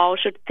we all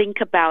should think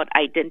about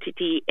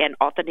identity and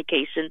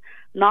authentication,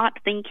 not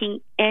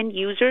thinking end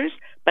users,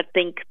 but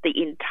think the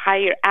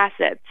entire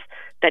assets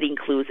that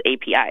includes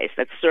APIs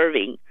that's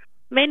serving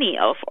many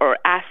of our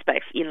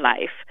aspects in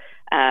life.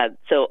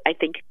 So I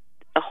think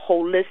a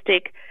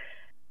holistic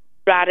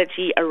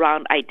strategy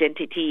around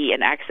identity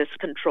and access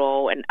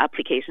control and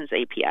applications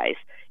APIs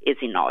is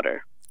in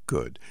order.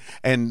 Good.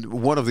 And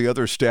one of the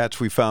other stats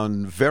we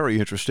found very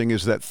interesting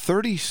is that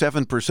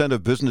 37%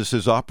 of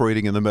businesses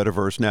operating in the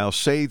metaverse now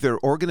say their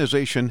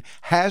organization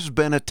has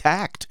been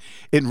attacked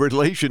in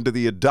relation to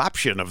the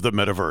adoption of the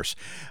metaverse.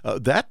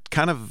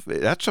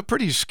 That's a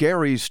pretty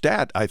scary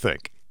stat, I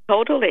think.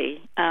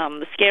 Totally.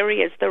 Scary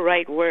is the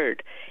right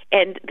word.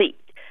 And the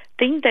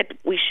thing that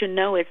we should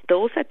know is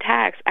those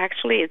attacks,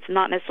 actually, it's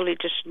not necessarily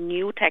just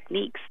new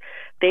techniques.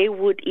 They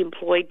would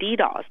employ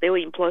DDoS, they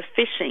would employ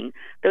phishing,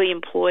 they would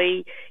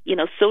employ,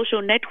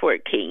 social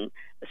networking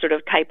sort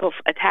of type of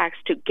attacks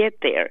to get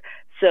there.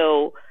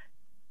 So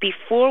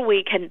before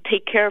we can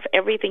take care of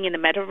everything in the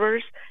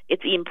metaverse,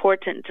 it's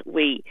important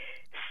we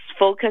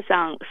focus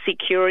on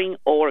securing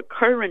our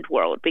current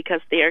world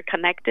because they are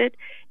connected,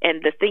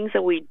 and the things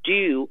that we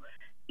do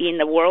in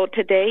the world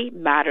today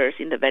matters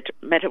in the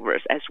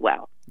metaverse as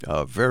well.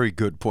 Very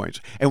good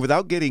points. And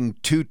without getting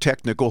too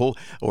technical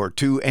or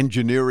too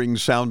engineering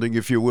sounding,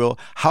 if you will,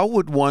 how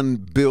would one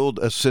build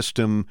a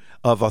system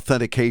of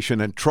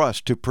authentication and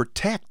trust to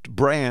protect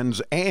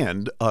brands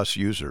and us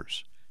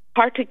users?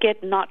 Hard to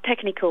get not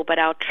technical, but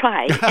I'll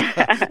try.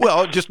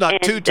 Well, just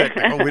not too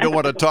technical. We don't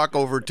want to talk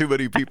over too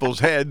many people's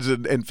heads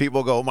and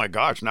people go, oh my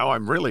gosh, now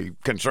I'm really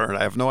concerned.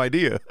 I have no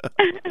idea.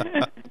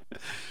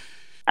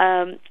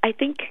 I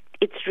think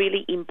it's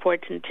really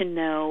important to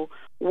know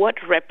what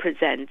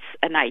represents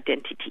an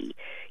identity.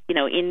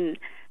 In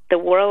the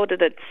world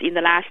that's in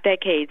the last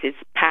decades, it's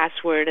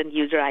password and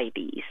user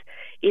IDs.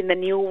 In the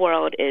new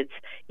world, it's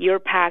your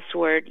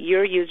password,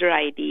 your user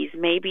IDs,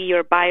 maybe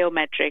your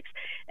biometrics,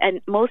 and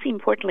most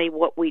importantly,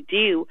 what we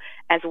do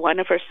as one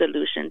of our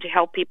solutions to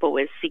help people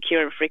with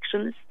secure and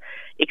frictionless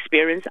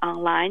experience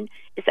online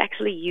is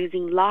actually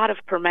using a lot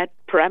of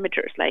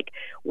parameters, like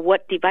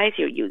what device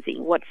you're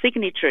using, what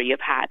signature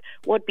you've had,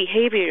 what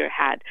behavior you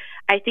had.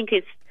 I think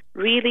it's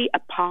really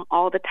upon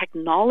all the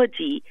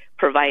technology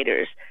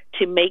providers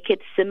to make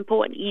it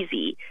simple and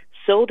easy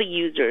so the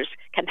users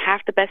can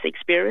have the best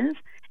experience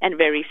and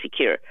very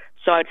secure.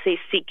 So I'd say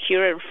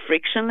secure and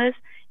frictionless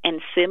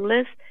and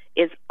seamless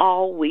is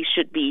all we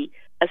should be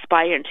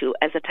aspiring to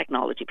as a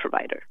technology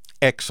provider.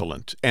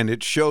 Excellent. And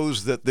it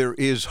shows that there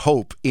is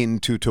hope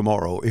into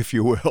tomorrow, if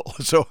you will.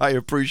 So I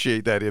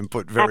appreciate that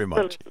input very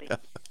Absolutely. much.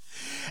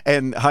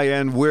 And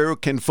Haiyan, where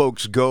can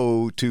folks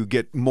go to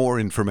get more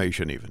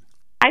information even?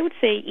 I would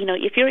say,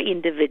 if you're an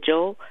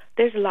individual,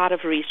 there's a lot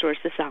of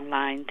resources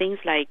online, things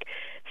like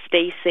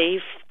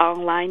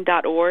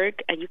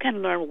staysafeonline.org, and you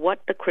can learn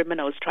what the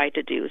criminals try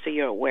to do so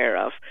you're aware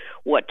of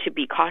what to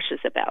be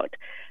cautious about.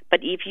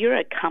 But if you're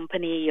a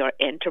company or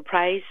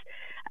enterprise,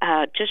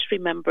 just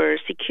remember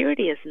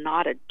security is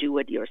not a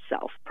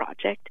do-it-yourself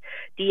project.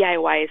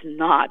 DIY is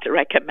not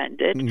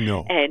recommended.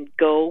 No. And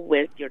go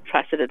with your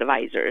trusted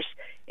advisors.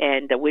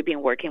 And we've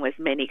been working with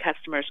many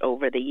customers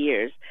over the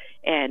years,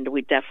 and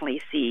we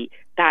definitely see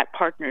that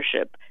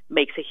partnership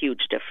makes a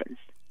huge difference.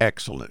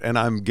 Excellent. And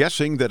I'm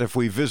guessing that if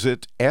we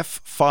visit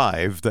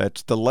F5,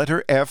 that's the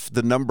letter F,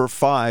 the number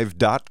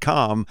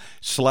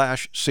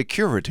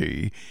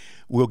 5.com/security,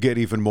 we'll get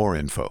even more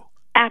info.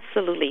 Absolutely.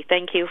 Absolutely.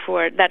 Thank you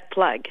for that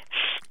plug.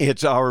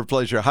 It's our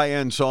pleasure.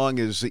 Haiyan Song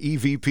is the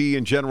EVP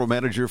and General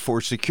Manager for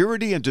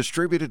Security and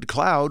Distributed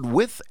Cloud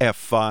with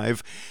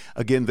F5.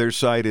 Again, their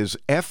site is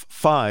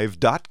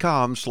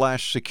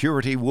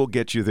f5.com/security. We'll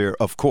get you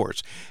there, of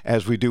course,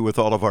 as we do with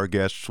all of our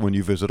guests when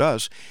you visit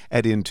us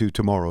at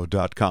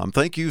intotomorrow.com.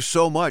 Thank you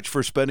so much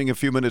for spending a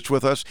few minutes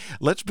with us.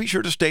 Let's be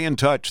sure to stay in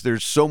touch.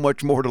 There's so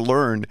much more to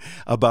learn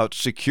about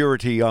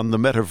security on the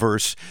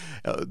metaverse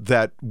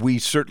that we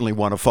certainly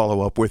want to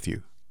follow up with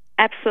you.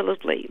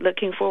 Absolutely.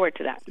 Looking forward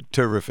to that.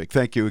 Terrific.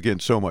 Thank you again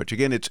so much.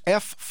 Again, it's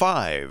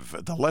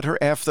F5, the letter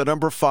F, the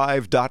number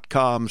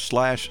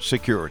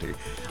 5.com/security.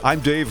 I'm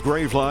Dave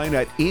Graveline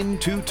at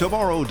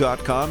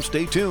intotomorrow.com.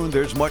 Stay tuned.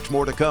 There's much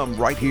more to come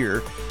right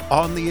here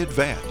on the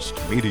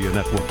Advanced Media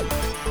Network.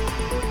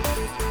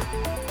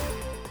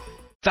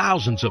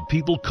 Thousands of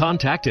people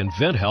contact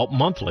InventHelp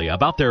monthly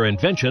about their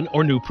invention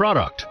or new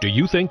product. Do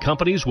you think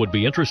companies would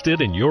be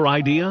interested in your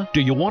idea? Do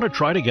you want to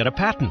try to get a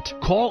patent?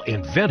 Call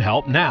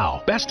InventHelp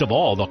now. Best of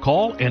all, the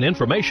call and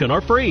information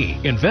are free.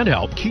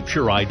 InventHelp keeps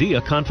your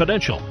idea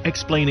confidential,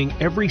 explaining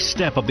every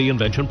step of the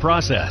invention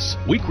process.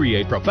 We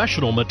create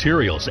professional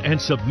materials and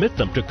submit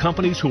them to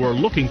companies who are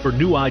looking for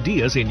new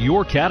ideas in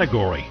your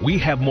category. We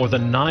have more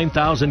than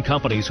 9,000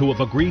 companies who have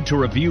agreed to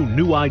review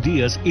new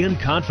ideas in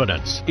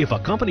confidence. If a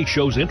company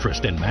shows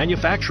interest in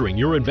manufacturing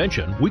your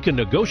invention, we can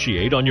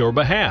negotiate on your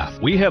behalf.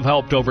 We have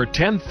helped over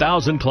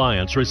 10,000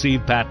 clients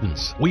receive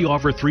patents. We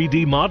offer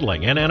 3D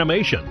modeling and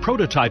animation,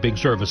 prototyping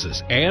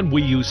services, and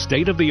we use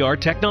state-of-the-art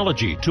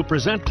technology to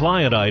present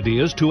client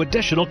ideas to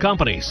additional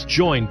companies.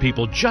 Join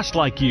people just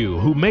like you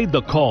who made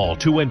the call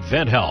to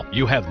InventHelp.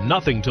 You have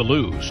nothing to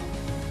lose.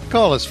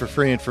 Call us for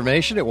free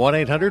information at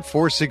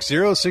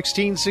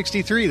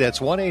 1-800-460-1663. That's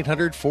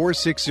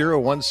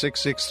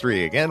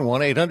 1-800-460-1663. Again,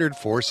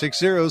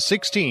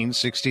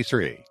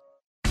 1-800-460-1663.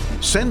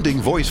 Sending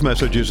voice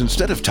messages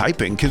instead of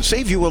typing can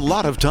save you a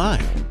lot of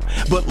time.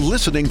 But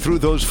listening through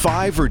those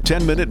 5 or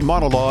 10-minute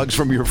monologues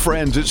from your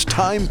friends is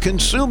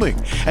time-consuming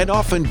and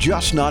often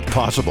just not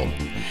possible.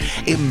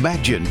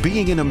 Imagine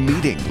being in a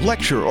meeting,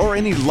 lecture, or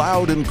any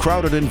loud and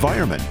crowded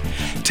environment.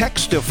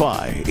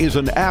 Textify is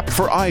an app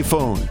for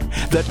iPhone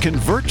that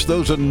converts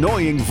those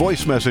annoying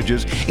voice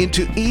messages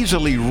into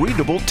easily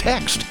readable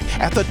text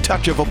at the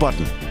touch of a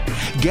button.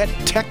 Get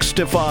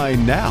Textify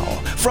now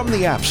from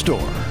the App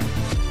Store.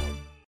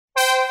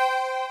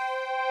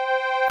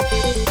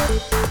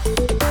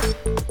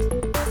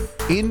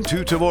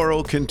 Into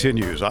Tomorrow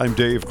continues. I'm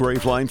Dave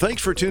Graveline.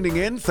 Thanks for tuning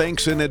in.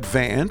 Thanks in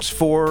advance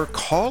for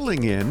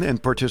calling in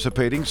and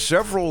participating.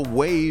 Several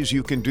ways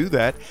you can do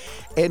that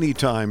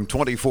anytime,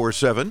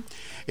 24/7.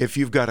 If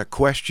you've got a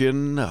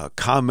question, a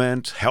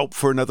comment, help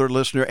for another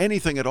listener,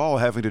 anything at all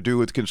having to do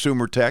with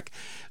consumer tech,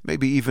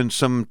 maybe even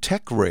some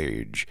tech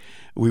rage,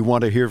 we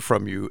want to hear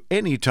from you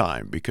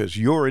anytime because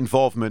your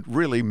involvement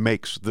really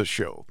makes the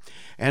show.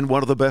 And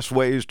one of the best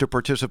ways to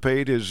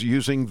participate is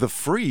using the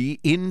free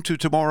Into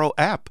Tomorrow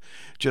app.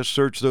 Just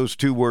search those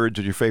 2 words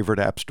in your favorite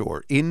app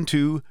store,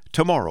 Into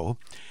Tomorrow,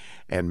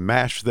 and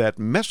mash that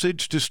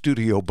message to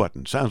studio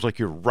button. Sounds like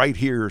you're right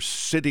here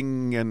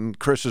sitting in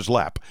Chris's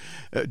lap,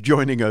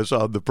 joining us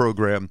on the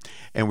program,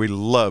 and we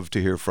love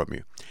to hear from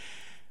you.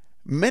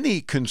 Many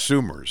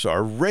consumers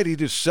are ready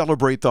to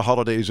celebrate the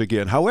holidays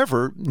again.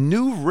 However,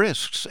 new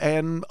risks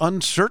and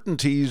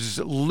uncertainties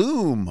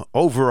loom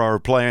over our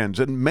plans,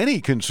 and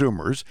many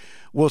consumers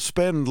will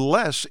spend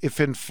less if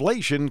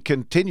inflation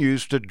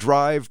continues to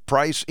drive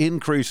price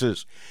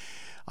increases.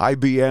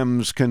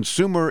 IBM's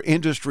Consumer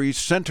Industry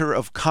Center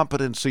of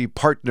Competency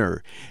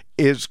partner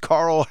is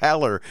Carl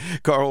Haller.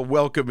 Carl,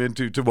 welcome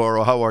into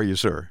Tomorrow. How are you,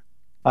 sir?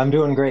 I'm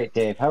doing great,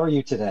 Dave. How are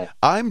you today?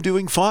 I'm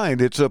doing fine.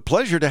 It's a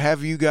pleasure to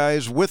have you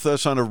guys with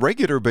us on a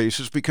regular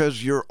basis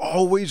because you're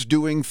always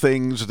doing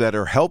things that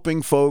are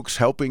helping folks,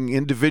 helping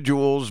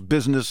individuals,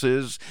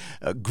 businesses,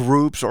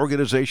 groups,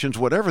 organizations,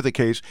 whatever the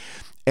case.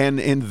 And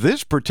in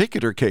this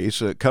particular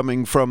case,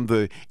 coming from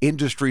the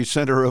Industry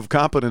Center of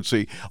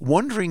Competency,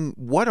 wondering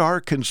what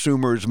are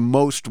consumers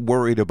most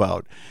worried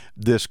about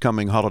this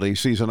coming holiday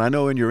season? I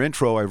know in your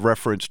intro I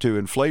referenced to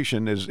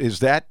inflation. Is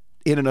that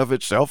in and of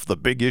itself the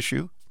big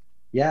issue?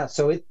 Yeah,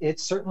 so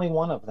it's certainly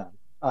one of them.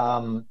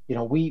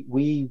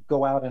 We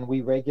go out and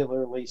we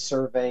regularly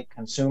survey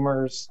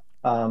consumers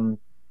to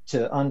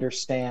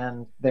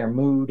understand their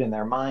mood and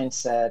their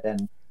mindset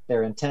and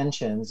their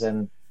intentions.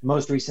 And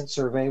most recent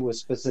survey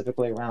was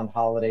specifically around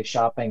holiday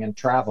shopping and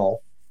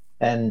travel.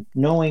 And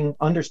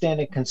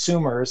understanding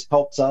consumers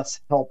helps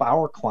us help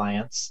our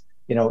clients,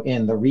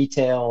 in the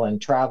retail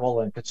and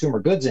travel and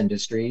consumer goods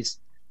industries,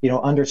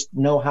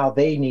 know how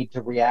they need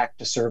to react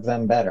to serve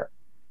them better.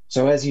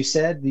 So as you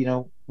said,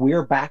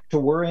 we're back to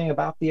worrying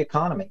about the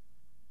economy.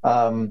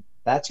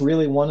 That's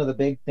really one of the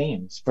big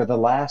themes. For the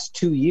last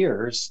 2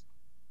 years,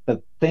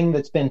 the thing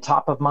that's been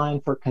top of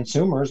mind for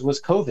consumers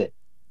was COVID.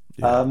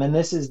 Yeah. And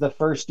this is the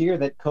first year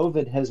that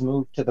COVID has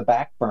moved to the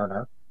back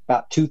burner.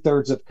 About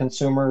 2/3 of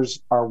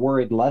consumers are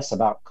worried less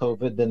about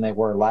COVID than they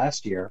were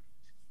last year.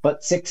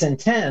 But 6 in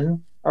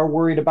 10 are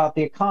worried about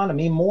the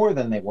economy more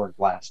than they were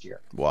last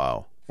year.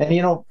 Wow. And,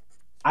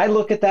 I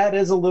look at that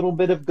as a little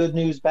bit of good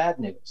news, bad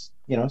news.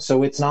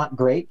 So it's not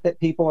great that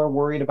people are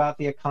worried about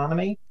the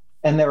economy,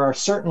 and there are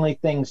certainly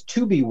things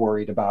to be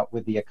worried about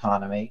with the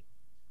economy.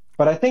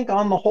 But I think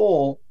on the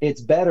whole,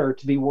 it's better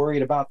to be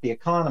worried about the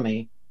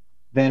economy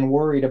than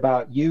worried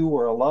about you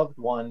or a loved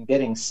one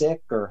getting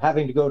sick or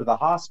having to go to the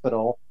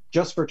hospital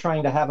just for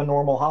trying to have a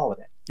normal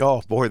holiday.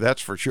 Oh, boy,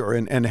 that's for sure.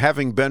 And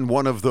having been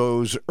one of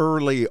those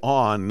early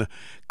on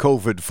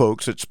COVID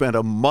folks that spent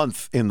a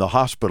month in the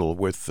hospital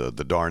with the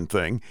darn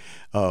thing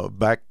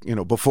back,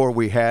 before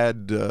we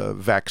had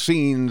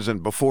vaccines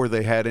and before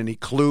they had any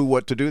clue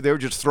what to do, they were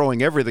just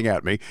throwing everything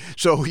at me.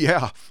 So,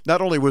 yeah,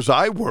 not only was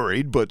I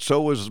worried, but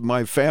so was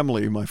my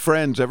family, my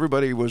friends.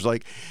 Everybody was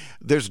like,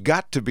 there's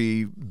got to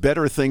be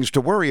better things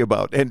to worry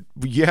about. And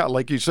yeah,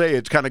 like you say,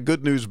 it's kind of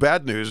good news,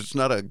 bad news. It's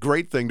not a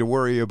great thing to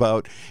worry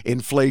about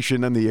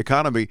inflation and the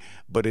economy,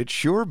 but it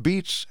sure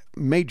beats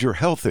major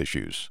health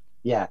issues.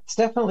 Yeah, it's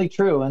definitely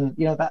true. And,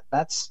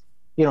 that's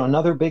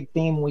another big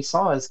theme we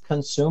saw is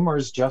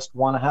consumers just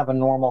want to have a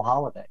normal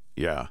holiday.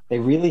 Yeah. They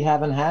really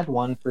haven't had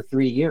one for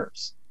 3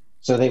 years.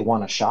 So they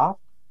want to shop,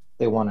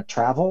 they want to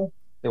travel,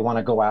 they want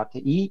to go out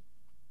to eat,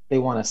 they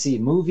want to see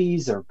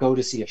movies or go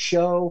to see a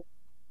show.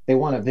 They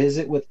want to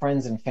visit with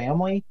friends and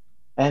family.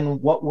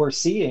 And what we're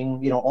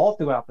seeing, all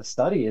throughout the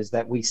study is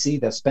that we see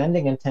the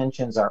spending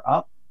intentions are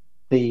up.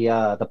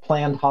 The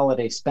planned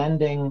holiday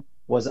spending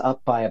was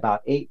up by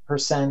about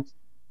 8%.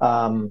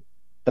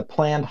 The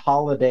planned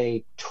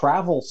holiday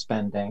travel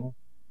spending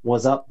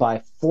was up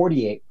by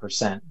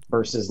 48%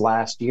 versus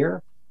last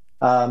year.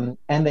 And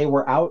they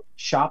were out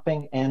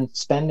shopping and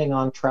spending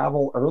on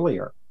travel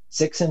earlier.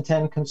 6 in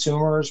 10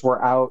 consumers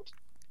were out,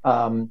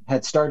 let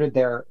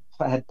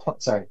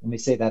me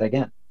say that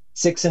again.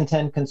 6 in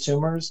 10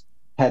 consumers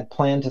had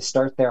planned to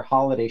start their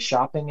holiday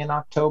shopping in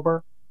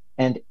October,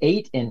 and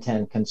 8 in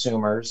 10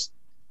 consumers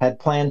had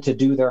planned to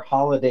do their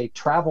holiday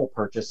travel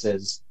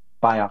purchases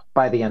by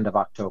the end of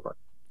October.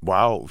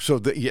 Wow. So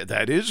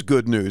that is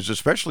good news,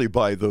 especially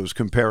by those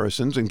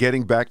comparisons, and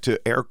getting back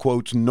to air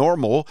quotes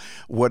normal,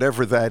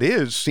 whatever that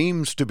is,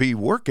 seems to be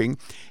working.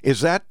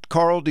 Is that,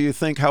 Carl, do you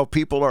think how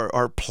people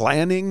are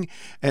planning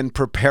and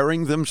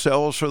preparing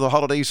themselves for the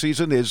holiday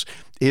season is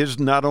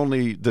not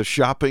only the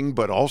shopping,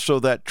 but also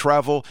that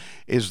travel?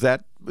 Is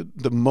that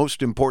the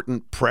most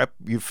important prep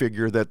you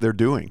figure that they're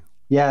doing?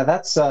 Yeah,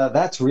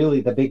 that's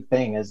really the big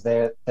thing is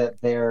that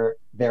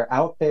they're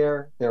out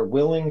there, they're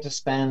willing to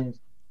spend.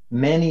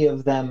 Many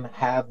of them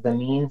have the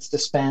means to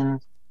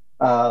spend.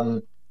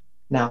 Now,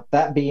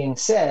 that being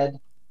said,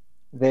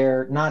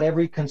 not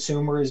every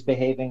consumer is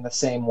behaving the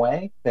same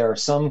way. There are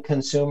some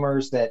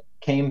consumers that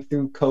came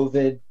through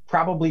COVID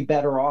probably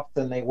better off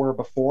than they were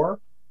before.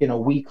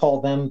 We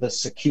call them the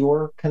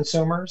secure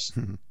consumers.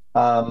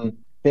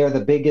 They're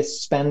the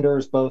biggest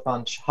spenders both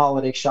on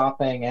holiday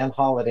shopping and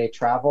holiday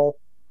travel.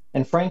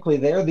 And frankly,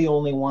 they're the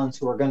only ones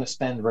who are going to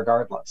spend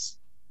regardless.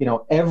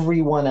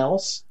 Everyone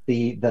else,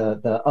 the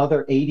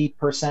other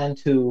 80%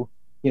 who,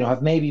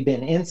 have maybe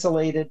been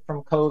insulated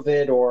from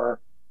COVID or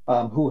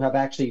who have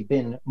actually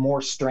been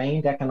more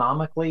strained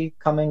economically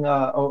coming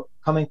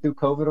through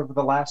COVID over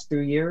the last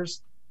 3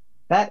 years,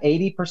 that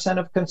 80%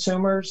 of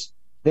consumers,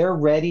 they're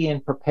ready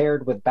and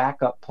prepared with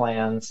backup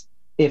plans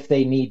if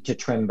they need to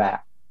trim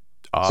back.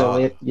 So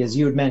if, as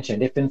you had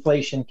mentioned, if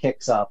inflation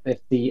kicks up, if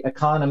the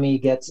economy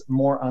gets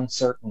more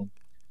uncertain,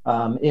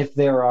 if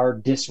there are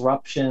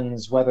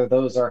disruptions, whether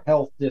those are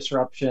health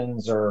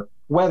disruptions or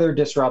weather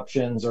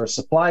disruptions or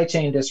supply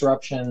chain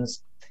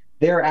disruptions,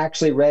 they're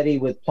actually ready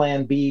with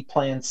plan B,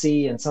 plan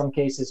C, in some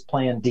cases,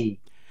 plan D.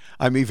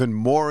 I'm even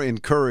more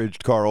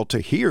encouraged, Carl, to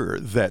hear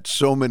that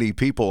so many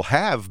people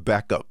have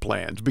backup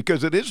plans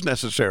because it is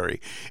necessary.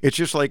 It's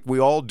just like we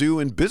all do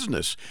in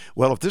business.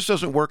 Well, if this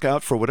doesn't work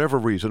out for whatever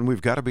reason,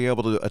 we've got to be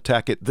able to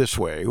attack it this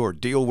way or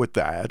deal with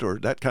that or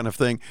that kind of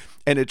thing.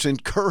 And it's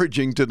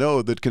encouraging to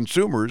know that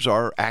consumers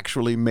are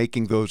actually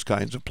making those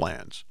kinds of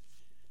plans.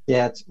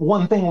 Yeah, it's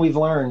one thing we've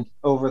learned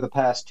over the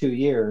past 2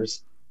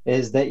 years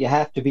is that you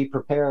have to be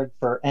prepared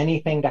for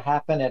anything to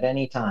happen at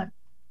any time.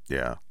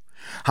 Yeah.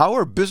 How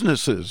are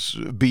businesses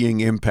being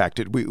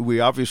impacted? We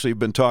obviously have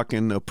been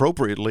talking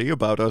appropriately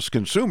about us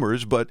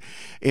consumers, but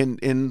in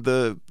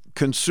the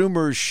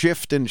consumers'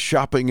 shift in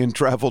shopping and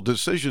travel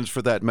decisions,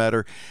 for that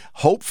matter,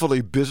 hopefully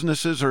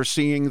businesses are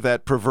seeing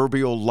that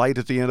proverbial light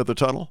at the end of the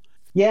tunnel?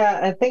 Yeah,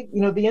 I think,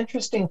 the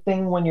interesting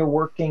thing when you're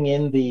working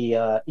in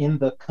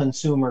the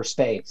consumer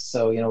space,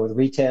 so, with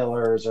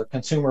retailers or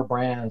consumer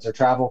brands or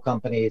travel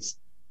companies,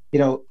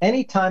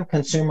 anytime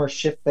consumers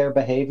shift their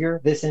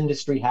behavior, this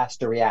industry has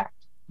to react.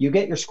 You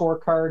get your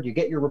scorecard, you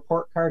get your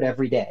report card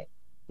every day.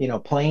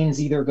 Planes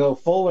either go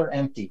full or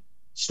empty.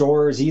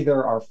 Stores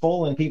either are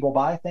full and people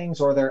buy things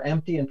or they're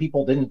empty and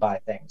people didn't buy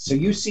things. So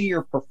you see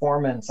your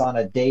performance on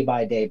a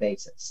day-by-day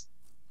basis.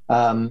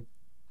 And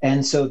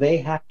so they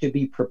have to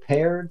be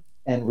prepared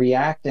and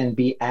react and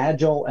be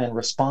agile and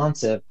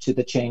responsive to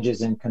the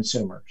changes in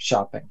consumer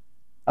shopping.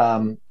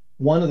 One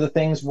of the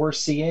things we're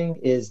seeing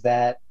is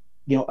that,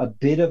 a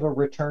bit of a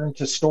return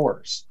to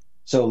stores.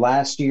 So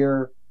last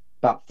year,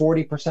 About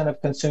 40%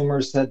 of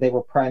consumers said they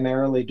were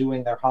primarily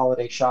doing their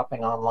holiday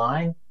shopping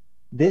online.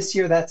 This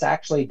year, that's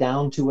actually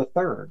down to a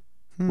third,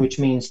 which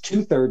means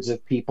 2/3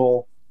 of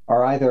people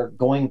are either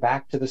going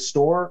back to the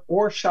store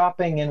or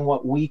shopping in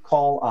what we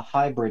call a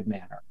hybrid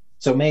manner.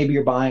 So maybe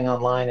you're buying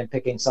online and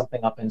picking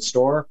something up in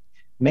store.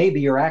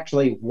 Maybe you're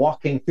actually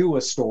walking through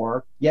a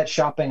store, yet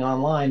shopping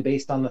online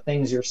based on the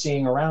things you're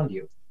seeing around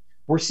you.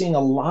 We're seeing a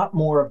lot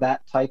more of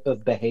that type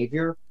of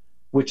behavior,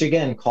 which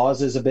again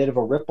causes a bit of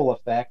a ripple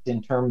effect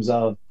in terms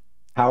of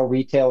how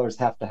retailers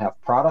have to have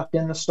product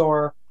in the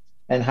store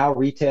and how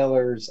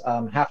retailers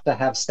have to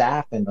have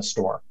staff in the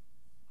store.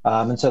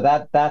 And so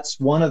that's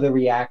one of the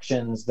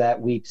reactions that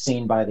we've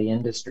seen by the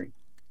industry.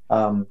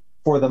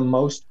 For the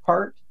most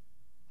part,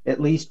 at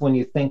least when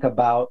you think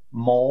about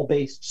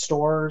mall-based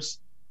stores,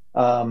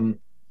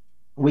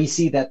 we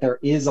see that there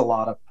is a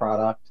lot of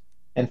product.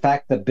 In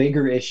fact, the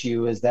bigger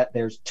issue is that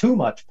there's too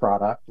much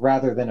product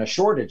rather than a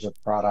shortage of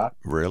product.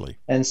 Really?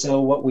 And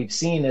so what we've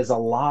seen is a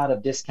lot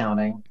of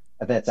discounting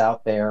that's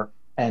out there,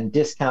 and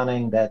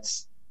discounting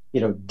that's,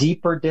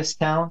 deeper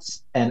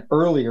discounts and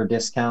earlier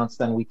discounts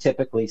than we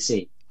typically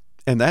see.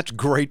 And that's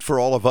great for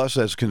all of us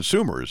as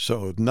consumers.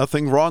 So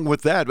nothing wrong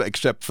with that,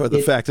 except for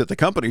the fact that the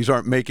companies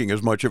aren't making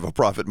as much of a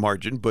profit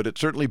margin, but it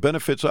certainly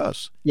benefits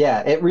us.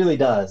 Yeah, it really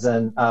does.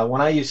 And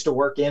when I used to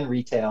work in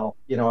retail,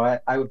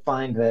 I would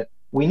find that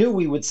we knew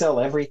we would sell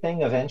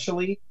everything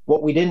eventually.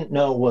 What we didn't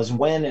know was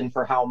when and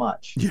for how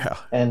much. Yeah.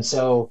 And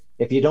so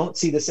if you don't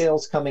see the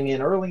sales coming in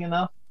early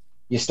enough,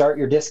 you start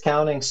your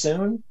discounting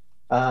soon.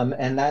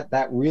 And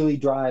that really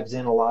drives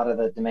in a lot of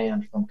the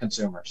demand from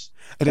consumers.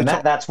 And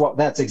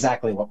that's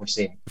exactly what we're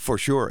seeing. For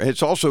sure.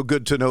 It's also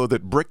good to know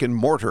that brick and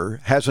mortar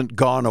hasn't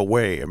gone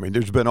away. I mean,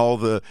 there's been all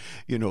the,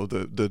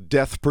 the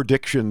death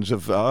predictions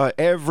of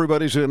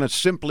everybody's going to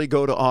simply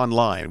go to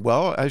online.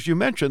 Well, as you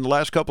mentioned, the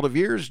last couple of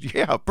years,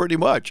 yeah, pretty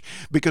much,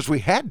 because we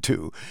had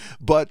to.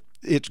 But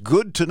it's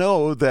good to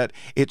know that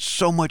it's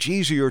so much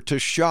easier to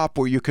shop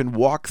where you can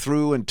walk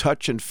through and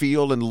touch and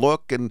feel and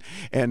look and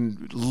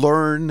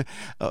learn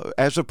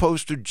as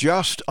opposed to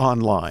just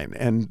online.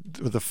 And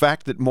the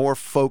fact that more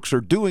folks are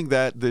doing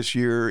that this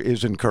year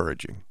is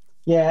encouraging.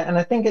 Yeah, and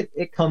I think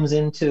it comes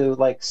into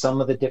like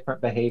some of the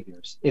different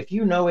behaviors. If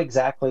you know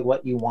exactly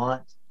what you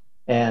want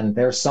and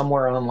there's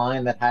somewhere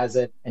online that has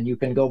it and you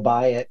can go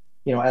buy it,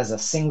 as a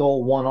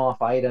single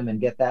one-off item and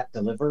get that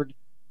delivered,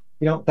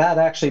 that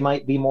actually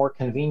might be more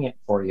convenient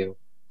for you.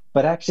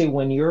 But actually,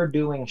 when you're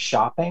doing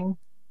shopping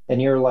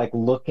and you're like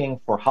looking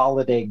for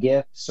holiday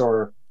gifts,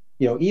 or,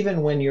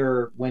 even when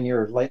you're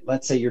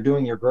let's say you're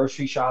doing your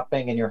grocery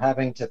shopping and you're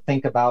having to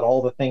think about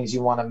all the things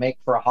you want to make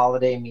for a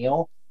holiday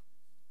meal,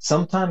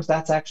 sometimes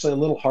that's actually a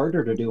little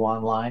harder to do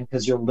online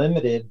because you're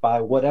limited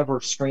by whatever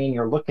screen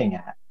you're looking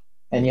at.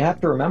 And you have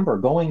to remember,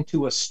 going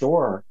to a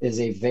store is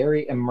a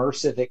very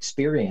immersive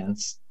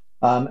experience.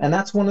 And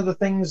that's one of the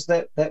things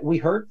that we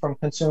heard from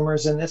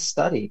consumers in this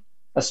study,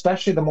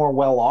 especially the more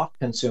well-off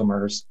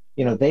consumers.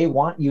 They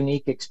want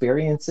unique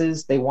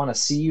experiences, they want to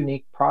see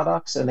unique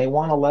products, and they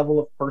want a level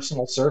of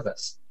personal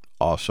service.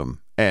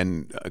 Awesome.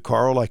 And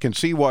Carl, I can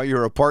see why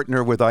you're a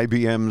partner with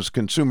IBM's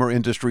Consumer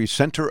Industry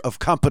Center of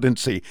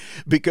Competency,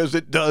 because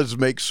it does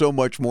make so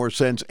much more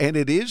sense, and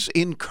it is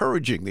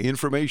encouraging. The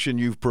information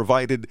you've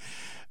provided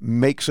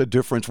makes a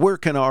difference. Where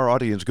can our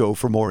audience go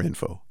for more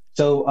info?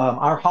 So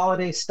our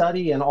holiday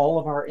study and all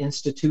of our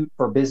Institute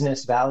for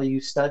Business Value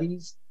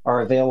studies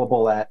are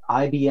available at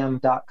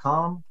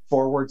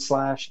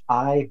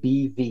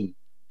ibm.com/IBV.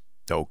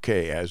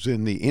 Okay, as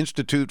in the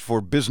Institute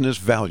for Business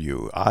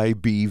Value,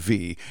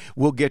 IBV.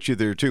 We'll get you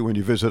there, too, when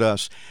you visit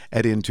us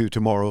at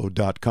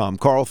intotomorrow.com.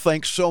 Carl,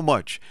 thanks so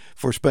much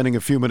for spending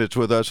a few minutes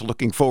with us.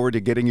 Looking forward to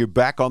getting you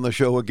back on the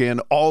show again.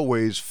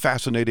 Always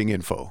fascinating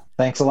info.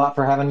 Thanks a lot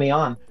for having me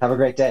on. Have a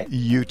great day.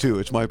 You too.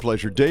 It's my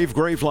pleasure. Dave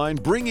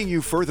Graveline bringing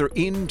you further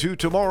into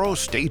tomorrow.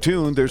 Stay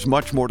tuned. There's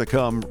much more to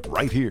come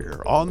right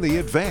here on the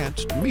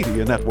Advanced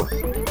Media Network.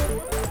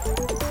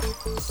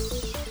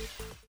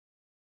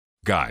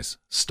 Guys,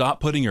 stop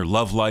putting your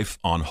love life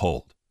on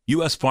hold.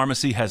 U.S.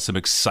 Pharmacy has some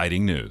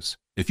exciting news.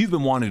 If you've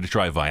been wanting to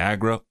try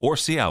Viagra or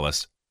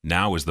Cialis,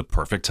 now is the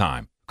perfect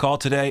time. Call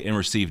today and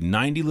receive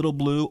 90 little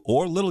blue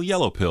or little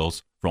yellow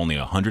pills for only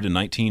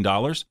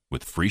 $119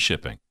 with free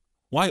shipping.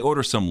 Why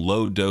order some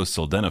low-dose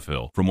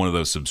sildenafil from one of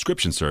those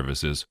subscription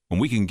services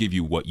when we can give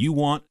you what you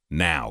want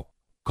now?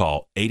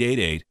 Call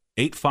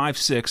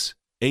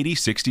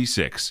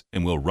 888-856-8066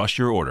 and we'll rush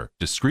your order,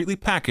 discreetly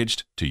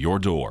packaged, to your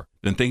door.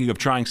 Then thinking of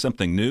trying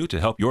something new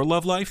to help your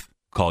love life?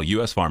 Call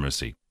U.S.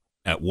 Pharmacy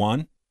at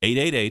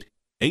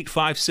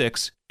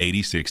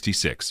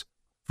 1-888-856-8066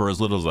 for as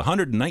little as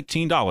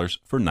 $119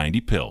 for 90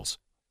 pills.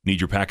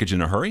 Need your package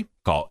in a hurry?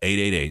 Call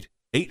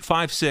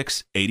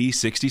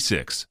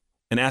 888-856-8066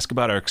 and ask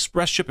about our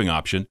express shipping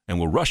option, and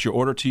we'll rush your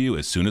order to you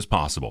as soon as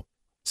possible.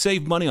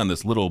 Save money on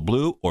this little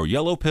blue or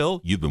yellow pill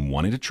you've been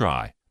wanting to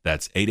try.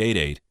 That's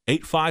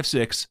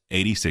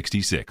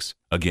 888-856-8066.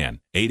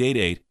 Again,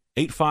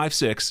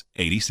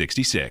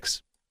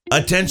 888-856-8066.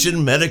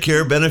 Attention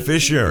Medicare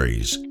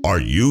beneficiaries. Are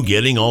you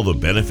getting all the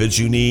benefits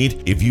you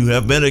need? If you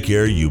have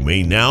Medicare, you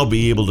may now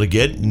be able to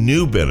get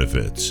new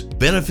benefits.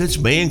 Benefits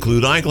may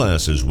include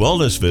eyeglasses,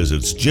 wellness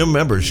visits, gym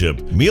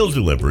membership, meal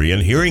delivery,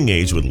 and hearing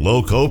aids with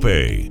low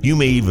copay. You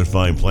may even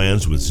find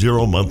plans with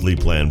 0 monthly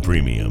plan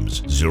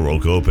premiums, 0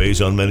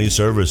 copays on many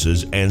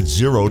services, and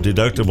 0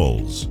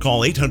 deductibles. Call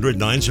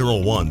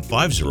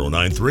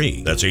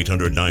 800-901-5093. That's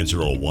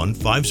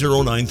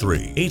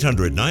 800-901-5093.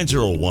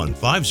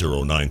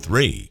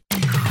 800-901-5093.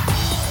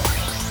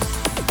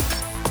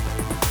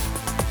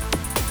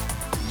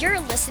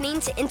 You're listening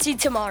to Into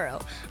Tomorrow.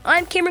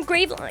 I'm Cameron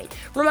Graveline,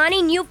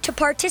 reminding you to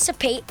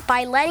participate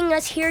by letting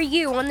us hear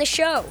you on the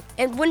show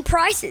and win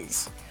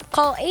prizes.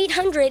 Call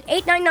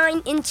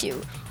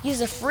 800-899-INTO. Use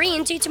the free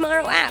Into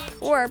Tomorrow app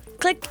or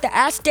click the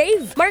Ask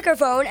Dave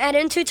microphone at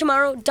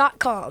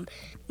intotomorrow.com.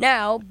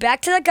 Now,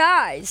 back to the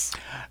guys.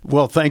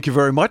 Well, thank you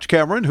very much,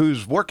 Cameron,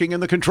 who's working in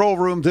the control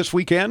room this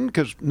weekend,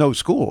 because no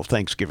school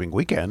Thanksgiving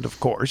weekend, of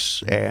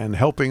course, and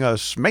helping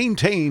us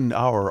maintain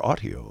our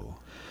audio.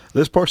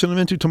 This portion of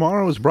Into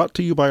Tomorrow is brought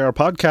to you by our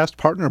podcast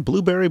partner,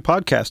 Blueberry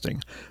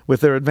Podcasting.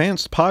 With their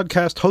advanced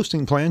podcast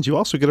hosting plans, you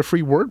also get a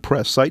free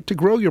WordPress site to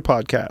grow your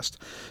podcast.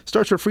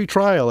 Start your free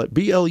trial at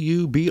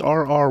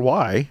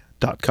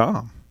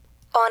BLUBRRY.com.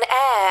 On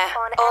air,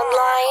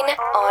 online,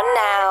 on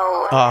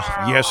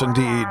now. Yes,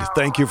 indeed.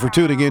 Thank you for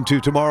tuning into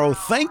Tomorrow.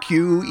 Thank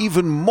you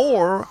even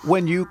more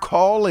when you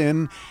call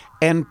in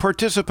and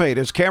participate.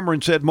 As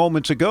Cameron said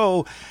moments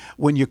ago,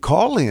 when you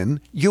call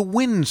in, you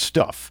win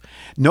stuff.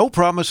 No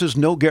promises,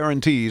 no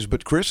guarantees,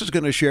 but Chris is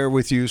going to share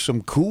with you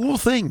some cool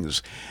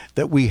things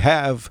that we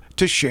have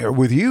to share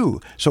with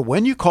you. So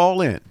when you call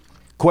in,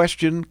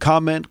 question,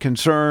 comment,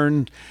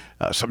 concern,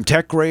 some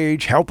tech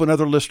rage, help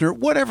another listener,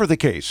 whatever the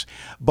case,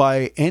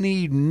 by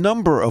any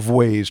number of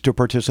ways to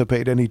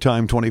participate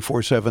anytime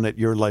 24/7 at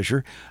your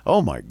leisure.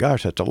 Oh my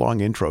gosh, that's a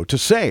long intro. To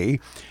say,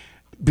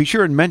 be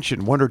sure and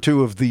mention one or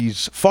two of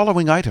these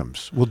following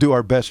items. We'll do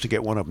our best to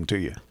get one of them to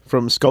you.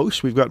 From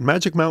Scosche, we've got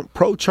Magic Mount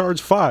Pro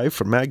Charge 5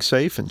 for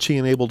MagSafe and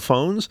Qi-enabled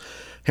phones.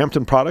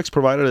 Hampton Products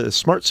provided a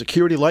smart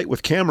security light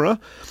with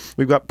camera.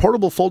 We've got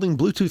portable folding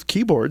Bluetooth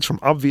keyboards from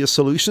Obvious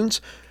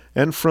Solutions.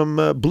 And from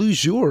Blue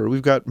Jour,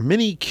 we've got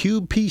mini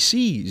Cube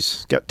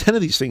PCs. Got 10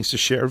 of these things to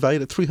share,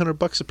 valued at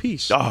 $300 a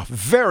piece.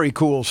 Very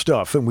cool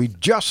stuff. And we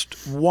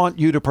just want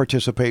you to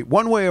participate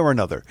one way or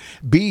another.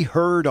 Be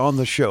heard on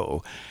the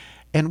show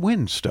and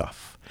win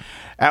stuff.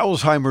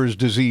 Alzheimer's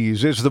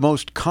disease is the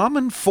most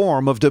common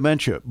form of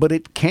dementia, but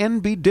it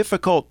can be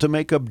difficult to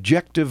make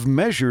objective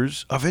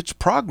measures of its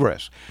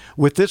progress.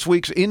 With this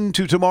week's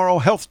Into Tomorrow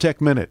Health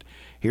Tech Minute,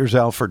 here's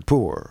Alfred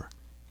Poor.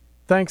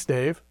 Thanks,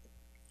 Dave.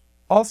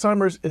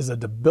 Alzheimer's is a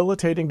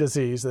debilitating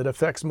disease that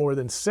affects more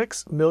than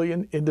 6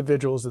 million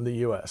individuals in the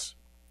U.S.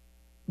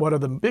 One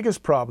of the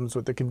biggest problems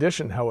with the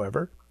condition,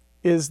 however,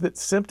 is that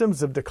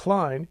symptoms of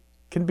decline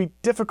can be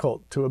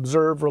difficult to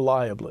observe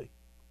reliably.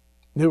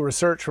 New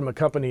research from a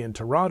company in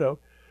Toronto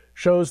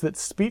shows that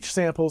speech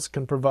samples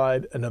can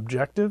provide an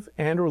objective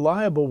and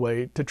reliable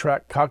way to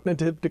track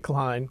cognitive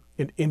decline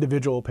in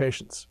individual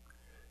patients.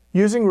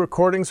 Using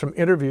recordings from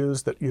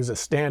interviews that use a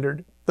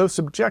standard, though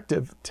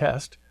subjective,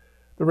 test,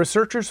 the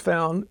researchers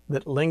found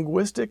that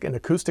linguistic and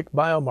acoustic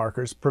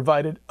biomarkers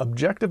provided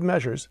objective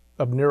measures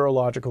of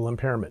neurological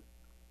impairment.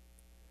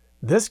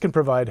 This can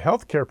provide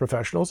healthcare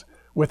professionals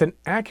with an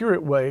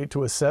accurate way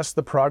to assess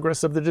the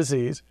progress of the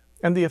disease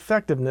and the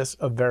effectiveness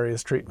of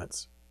various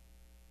treatments.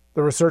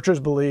 The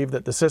researchers believe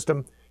that the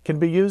system can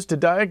be used to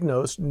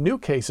diagnose new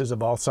cases of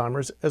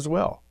Alzheimer's as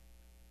well.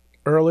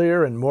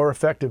 Earlier and more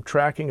effective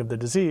tracking of the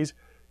disease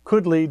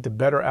could lead to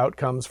better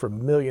outcomes for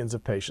millions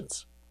of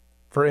patients.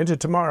 For Into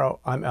Tomorrow,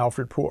 I'm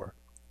Alfred Poor.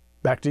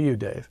 Back to you,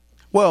 Dave.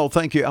 Well,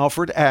 thank you,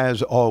 Alfred.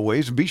 As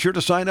always, be sure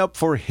to sign up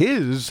for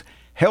his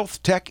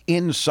Health Tech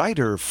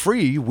Insider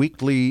free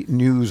weekly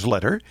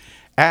newsletter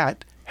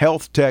at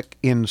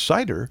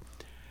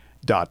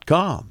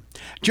healthtechinsider.com.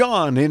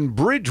 John in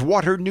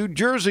Bridgewater, New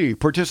Jersey,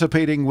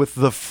 participating with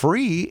the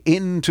free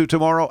Into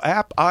Tomorrow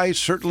app. I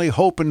certainly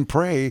hope and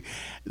pray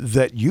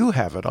that you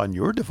have it on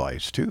your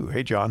device, too.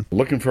 Hey, John.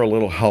 Looking for a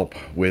little help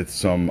with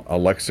some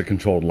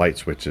Alexa-controlled light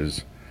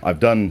switches. I've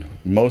done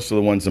most of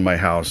the ones in my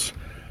house,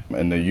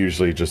 and they're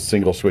usually just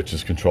single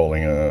switches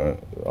controlling a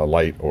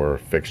light or a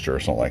fixture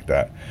or something like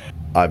that.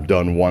 I've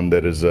done one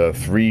that is a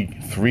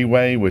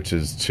three-way, which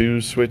is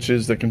 2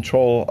 switches that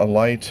control a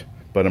light,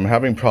 but I'm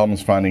having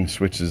problems finding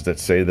switches that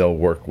say they'll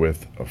work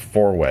with a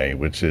 4-way,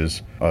 which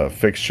is a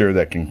fixture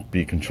that can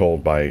be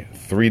controlled by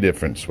 3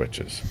 different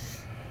switches.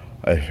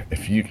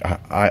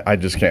 I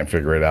just can't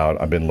figure it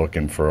out. I've been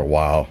looking for a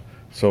while,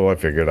 so I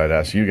figured I'd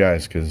ask you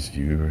guys, because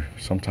you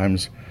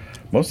sometimes,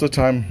 most of the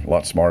time, a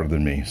lot smarter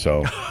than me.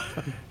 So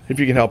if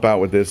you can help out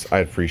with this,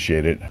 I'd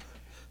appreciate it.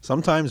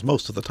 Sometimes,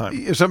 most of the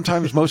time.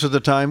 Sometimes, most of the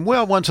time.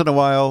 Well, once in a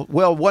while.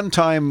 Well, one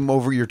time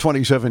over your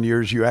 27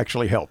 years, you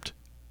actually helped.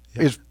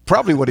 is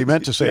probably what he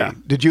meant to say. Yeah.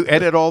 Did you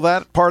edit all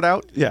that part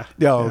out? Yeah.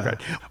 Yeah, okay.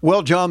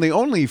 Well, John, the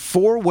only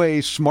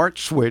 4-way smart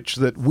switch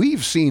that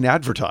we've seen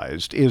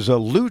advertised is a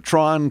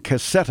Lutron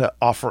Cassetta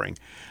offering.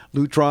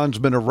 Lutron's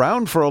been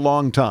around for a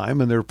long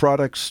time, and their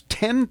products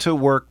tend to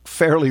work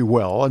fairly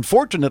well.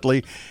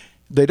 Unfortunately,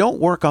 they don't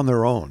work on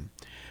their own.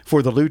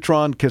 For the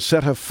Lutron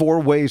Cassetta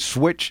 4-way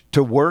switch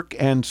to work,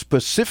 and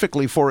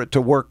specifically for it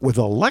to work with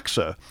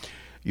Alexa,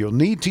 you'll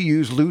need to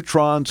use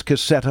Lutron's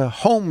Cassetta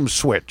Home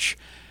Switch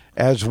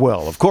as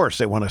well. Of course,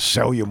 they want to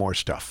sell you more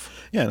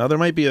stuff. Yeah, now there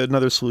might be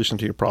another solution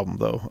to your problem,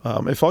 though.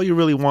 If all you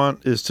really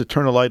want is to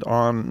turn a light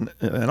on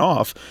and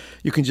off,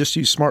 you can just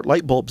use smart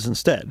light bulbs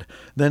instead.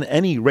 Then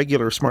any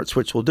regular smart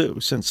switch will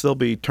do, since they'll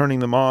be turning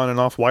them on and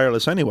off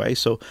wireless anyway,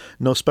 so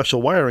no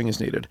special wiring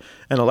is needed.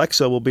 And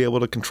Alexa will be able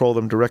to control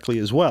them directly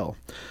as well.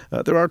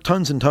 There are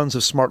tons and tons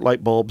of smart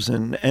light bulbs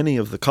in any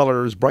of the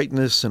colors,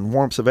 brightness, and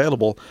warmths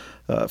available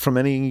from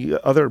any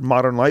other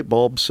modern light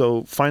bulb,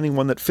 so finding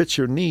one that fits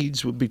your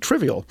needs would be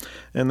trivial,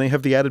 and they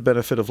have the added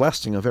benefit of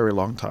lasting a very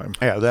long time.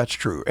 Yeah, that's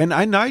true. And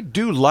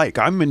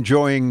I'm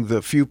enjoying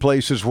the few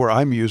places where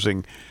I'm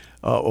using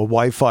a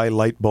Wi-Fi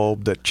light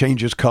bulb that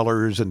changes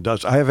colors and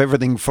does. I have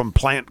everything from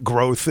plant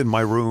growth in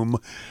my room,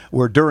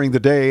 where during the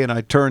day, and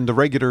I turn the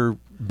regular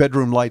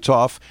bedroom lights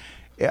off,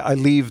 I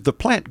leave the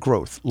plant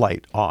growth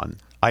light on.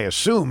 I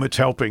assume it's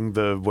helping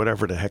the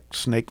whatever the heck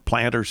snake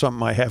plant or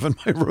something I have in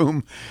my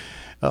room.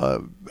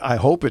 I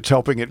hope it's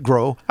helping it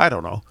grow. I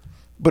don't know.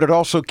 But it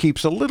also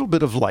keeps a little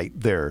bit of light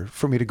there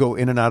for me to go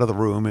in and out of the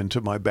room,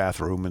 into my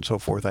bathroom and so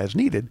forth as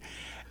needed,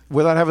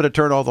 without having to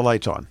turn all the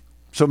lights on.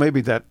 So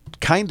maybe that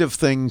kind of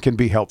thing can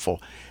be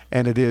helpful.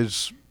 And it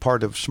is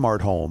part of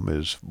smart home,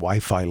 is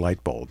Wi-Fi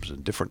light bulbs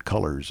and different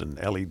colors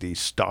and LED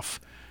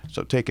stuff.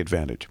 So take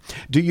advantage.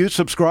 Do you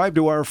subscribe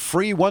to our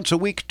free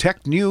once-a-week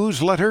tech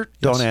newsletter? Yes.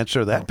 Don't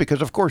answer that,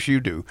 because of course you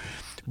do.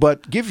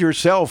 But give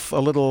yourself a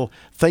little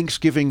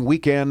Thanksgiving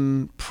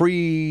weekend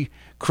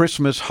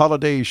pre-Christmas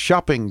holiday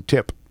shopping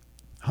tip.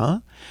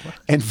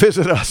 And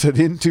visit us at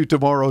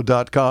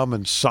intotomorrow.com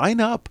and sign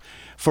up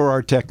for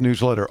our tech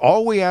newsletter.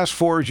 All we ask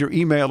for is your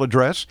email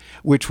address,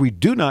 which we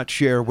do not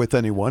share with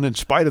anyone in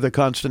spite of the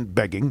constant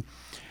begging.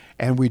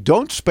 And we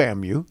don't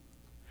spam you,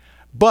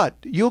 but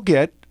you'll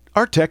get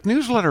our tech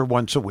newsletter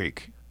once a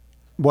week.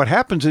 What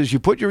happens is you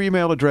put your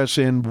email address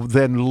in,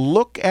 then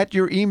look at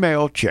your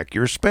email, check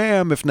your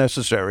spam if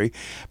necessary,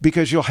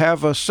 because you'll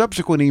have a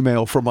subsequent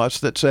email from us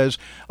that says,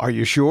 are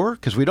you sure?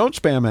 Because we don't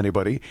spam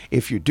anybody.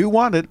 If you do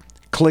want it,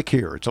 click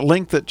here. It's a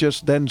link that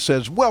just then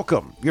says,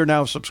 welcome, you're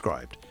now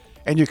subscribed.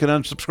 And you can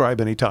unsubscribe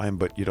anytime,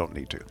 but you don't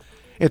need to.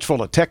 It's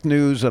full of tech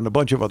news and a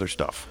bunch of other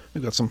stuff.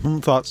 We've got some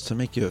thoughts to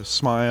make you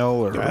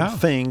smile or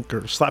think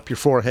or slap your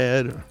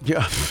forehead.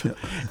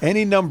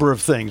 Any number of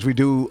things. We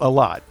do a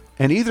lot.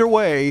 And either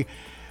way,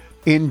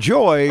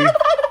 enjoy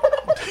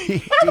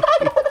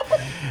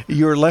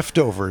your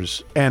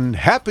leftovers. And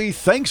happy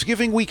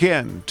Thanksgiving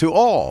weekend to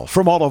all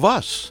from all of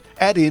us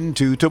at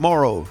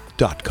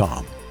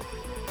intotomorrow.com.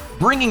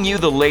 Bringing you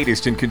the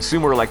latest in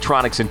consumer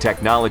electronics and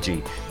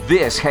technology,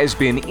 this has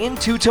been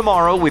Into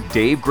Tomorrow with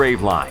Dave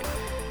Graveline.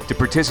 To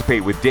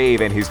participate with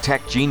Dave and his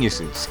tech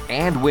geniuses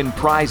and win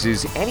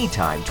prizes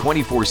anytime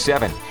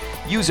 24/7,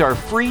 use our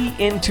free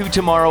Into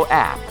Tomorrow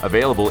app,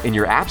 available in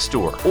your app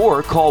store,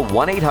 or call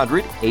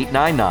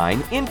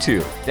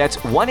 1-800-899-INTO. That's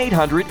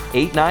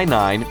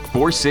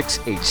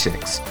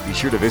 1-800-899-4686. Be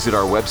sure to visit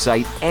our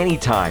website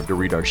anytime to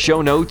read our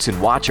show notes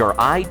and watch our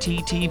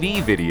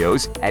ITTV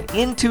videos at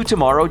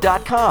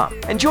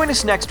intotomorrow.com. And join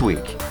us next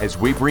week as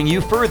we bring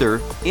you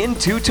further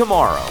into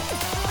tomorrow.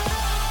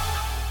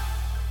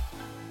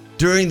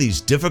 During these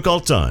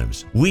difficult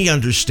times, we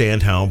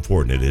understand how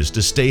important it is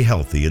to stay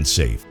healthy and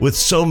safe. With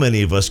so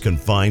many of us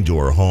confined to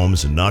our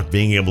homes and not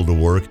being able to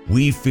work,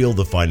 we feel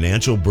the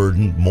financial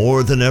burden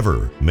more than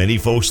ever. Many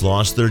folks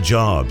lost their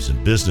jobs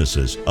and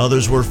businesses.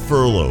 Others were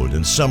furloughed,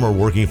 and some are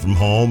working from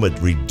home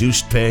at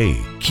reduced pay.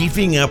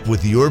 Keeping up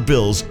with your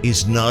bills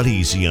is not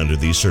easy under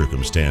these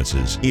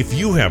circumstances. If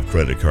you have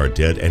credit card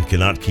debt and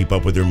cannot keep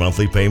up with your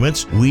monthly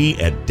payments, we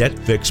at Debt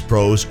Fix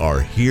Pros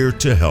are here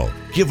to help.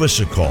 Give us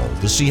a call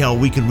to see how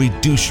we can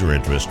reduce your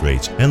interest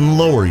rates and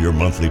lower your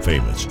monthly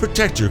payments.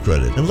 Protect your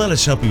credit and let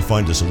us help you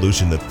find a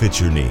solution that fits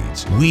your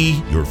needs.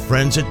 We, your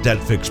friends at Debt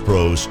Fix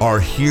Pros, are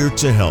here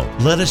to help.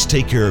 Let us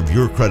take care of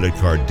your credit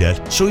card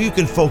debt so you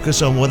can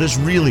focus on what is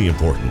really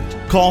important.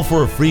 Call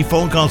for a free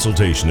phone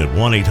consultation at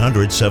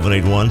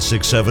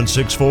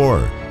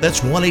 1-800-781-6764. That's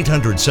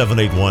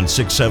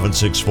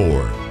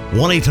 1-800-781-6764.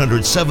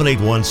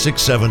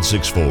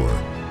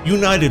 1-800-781-6764.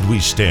 United we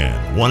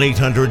stand.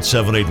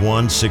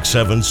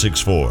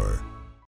 1-800-781-6764.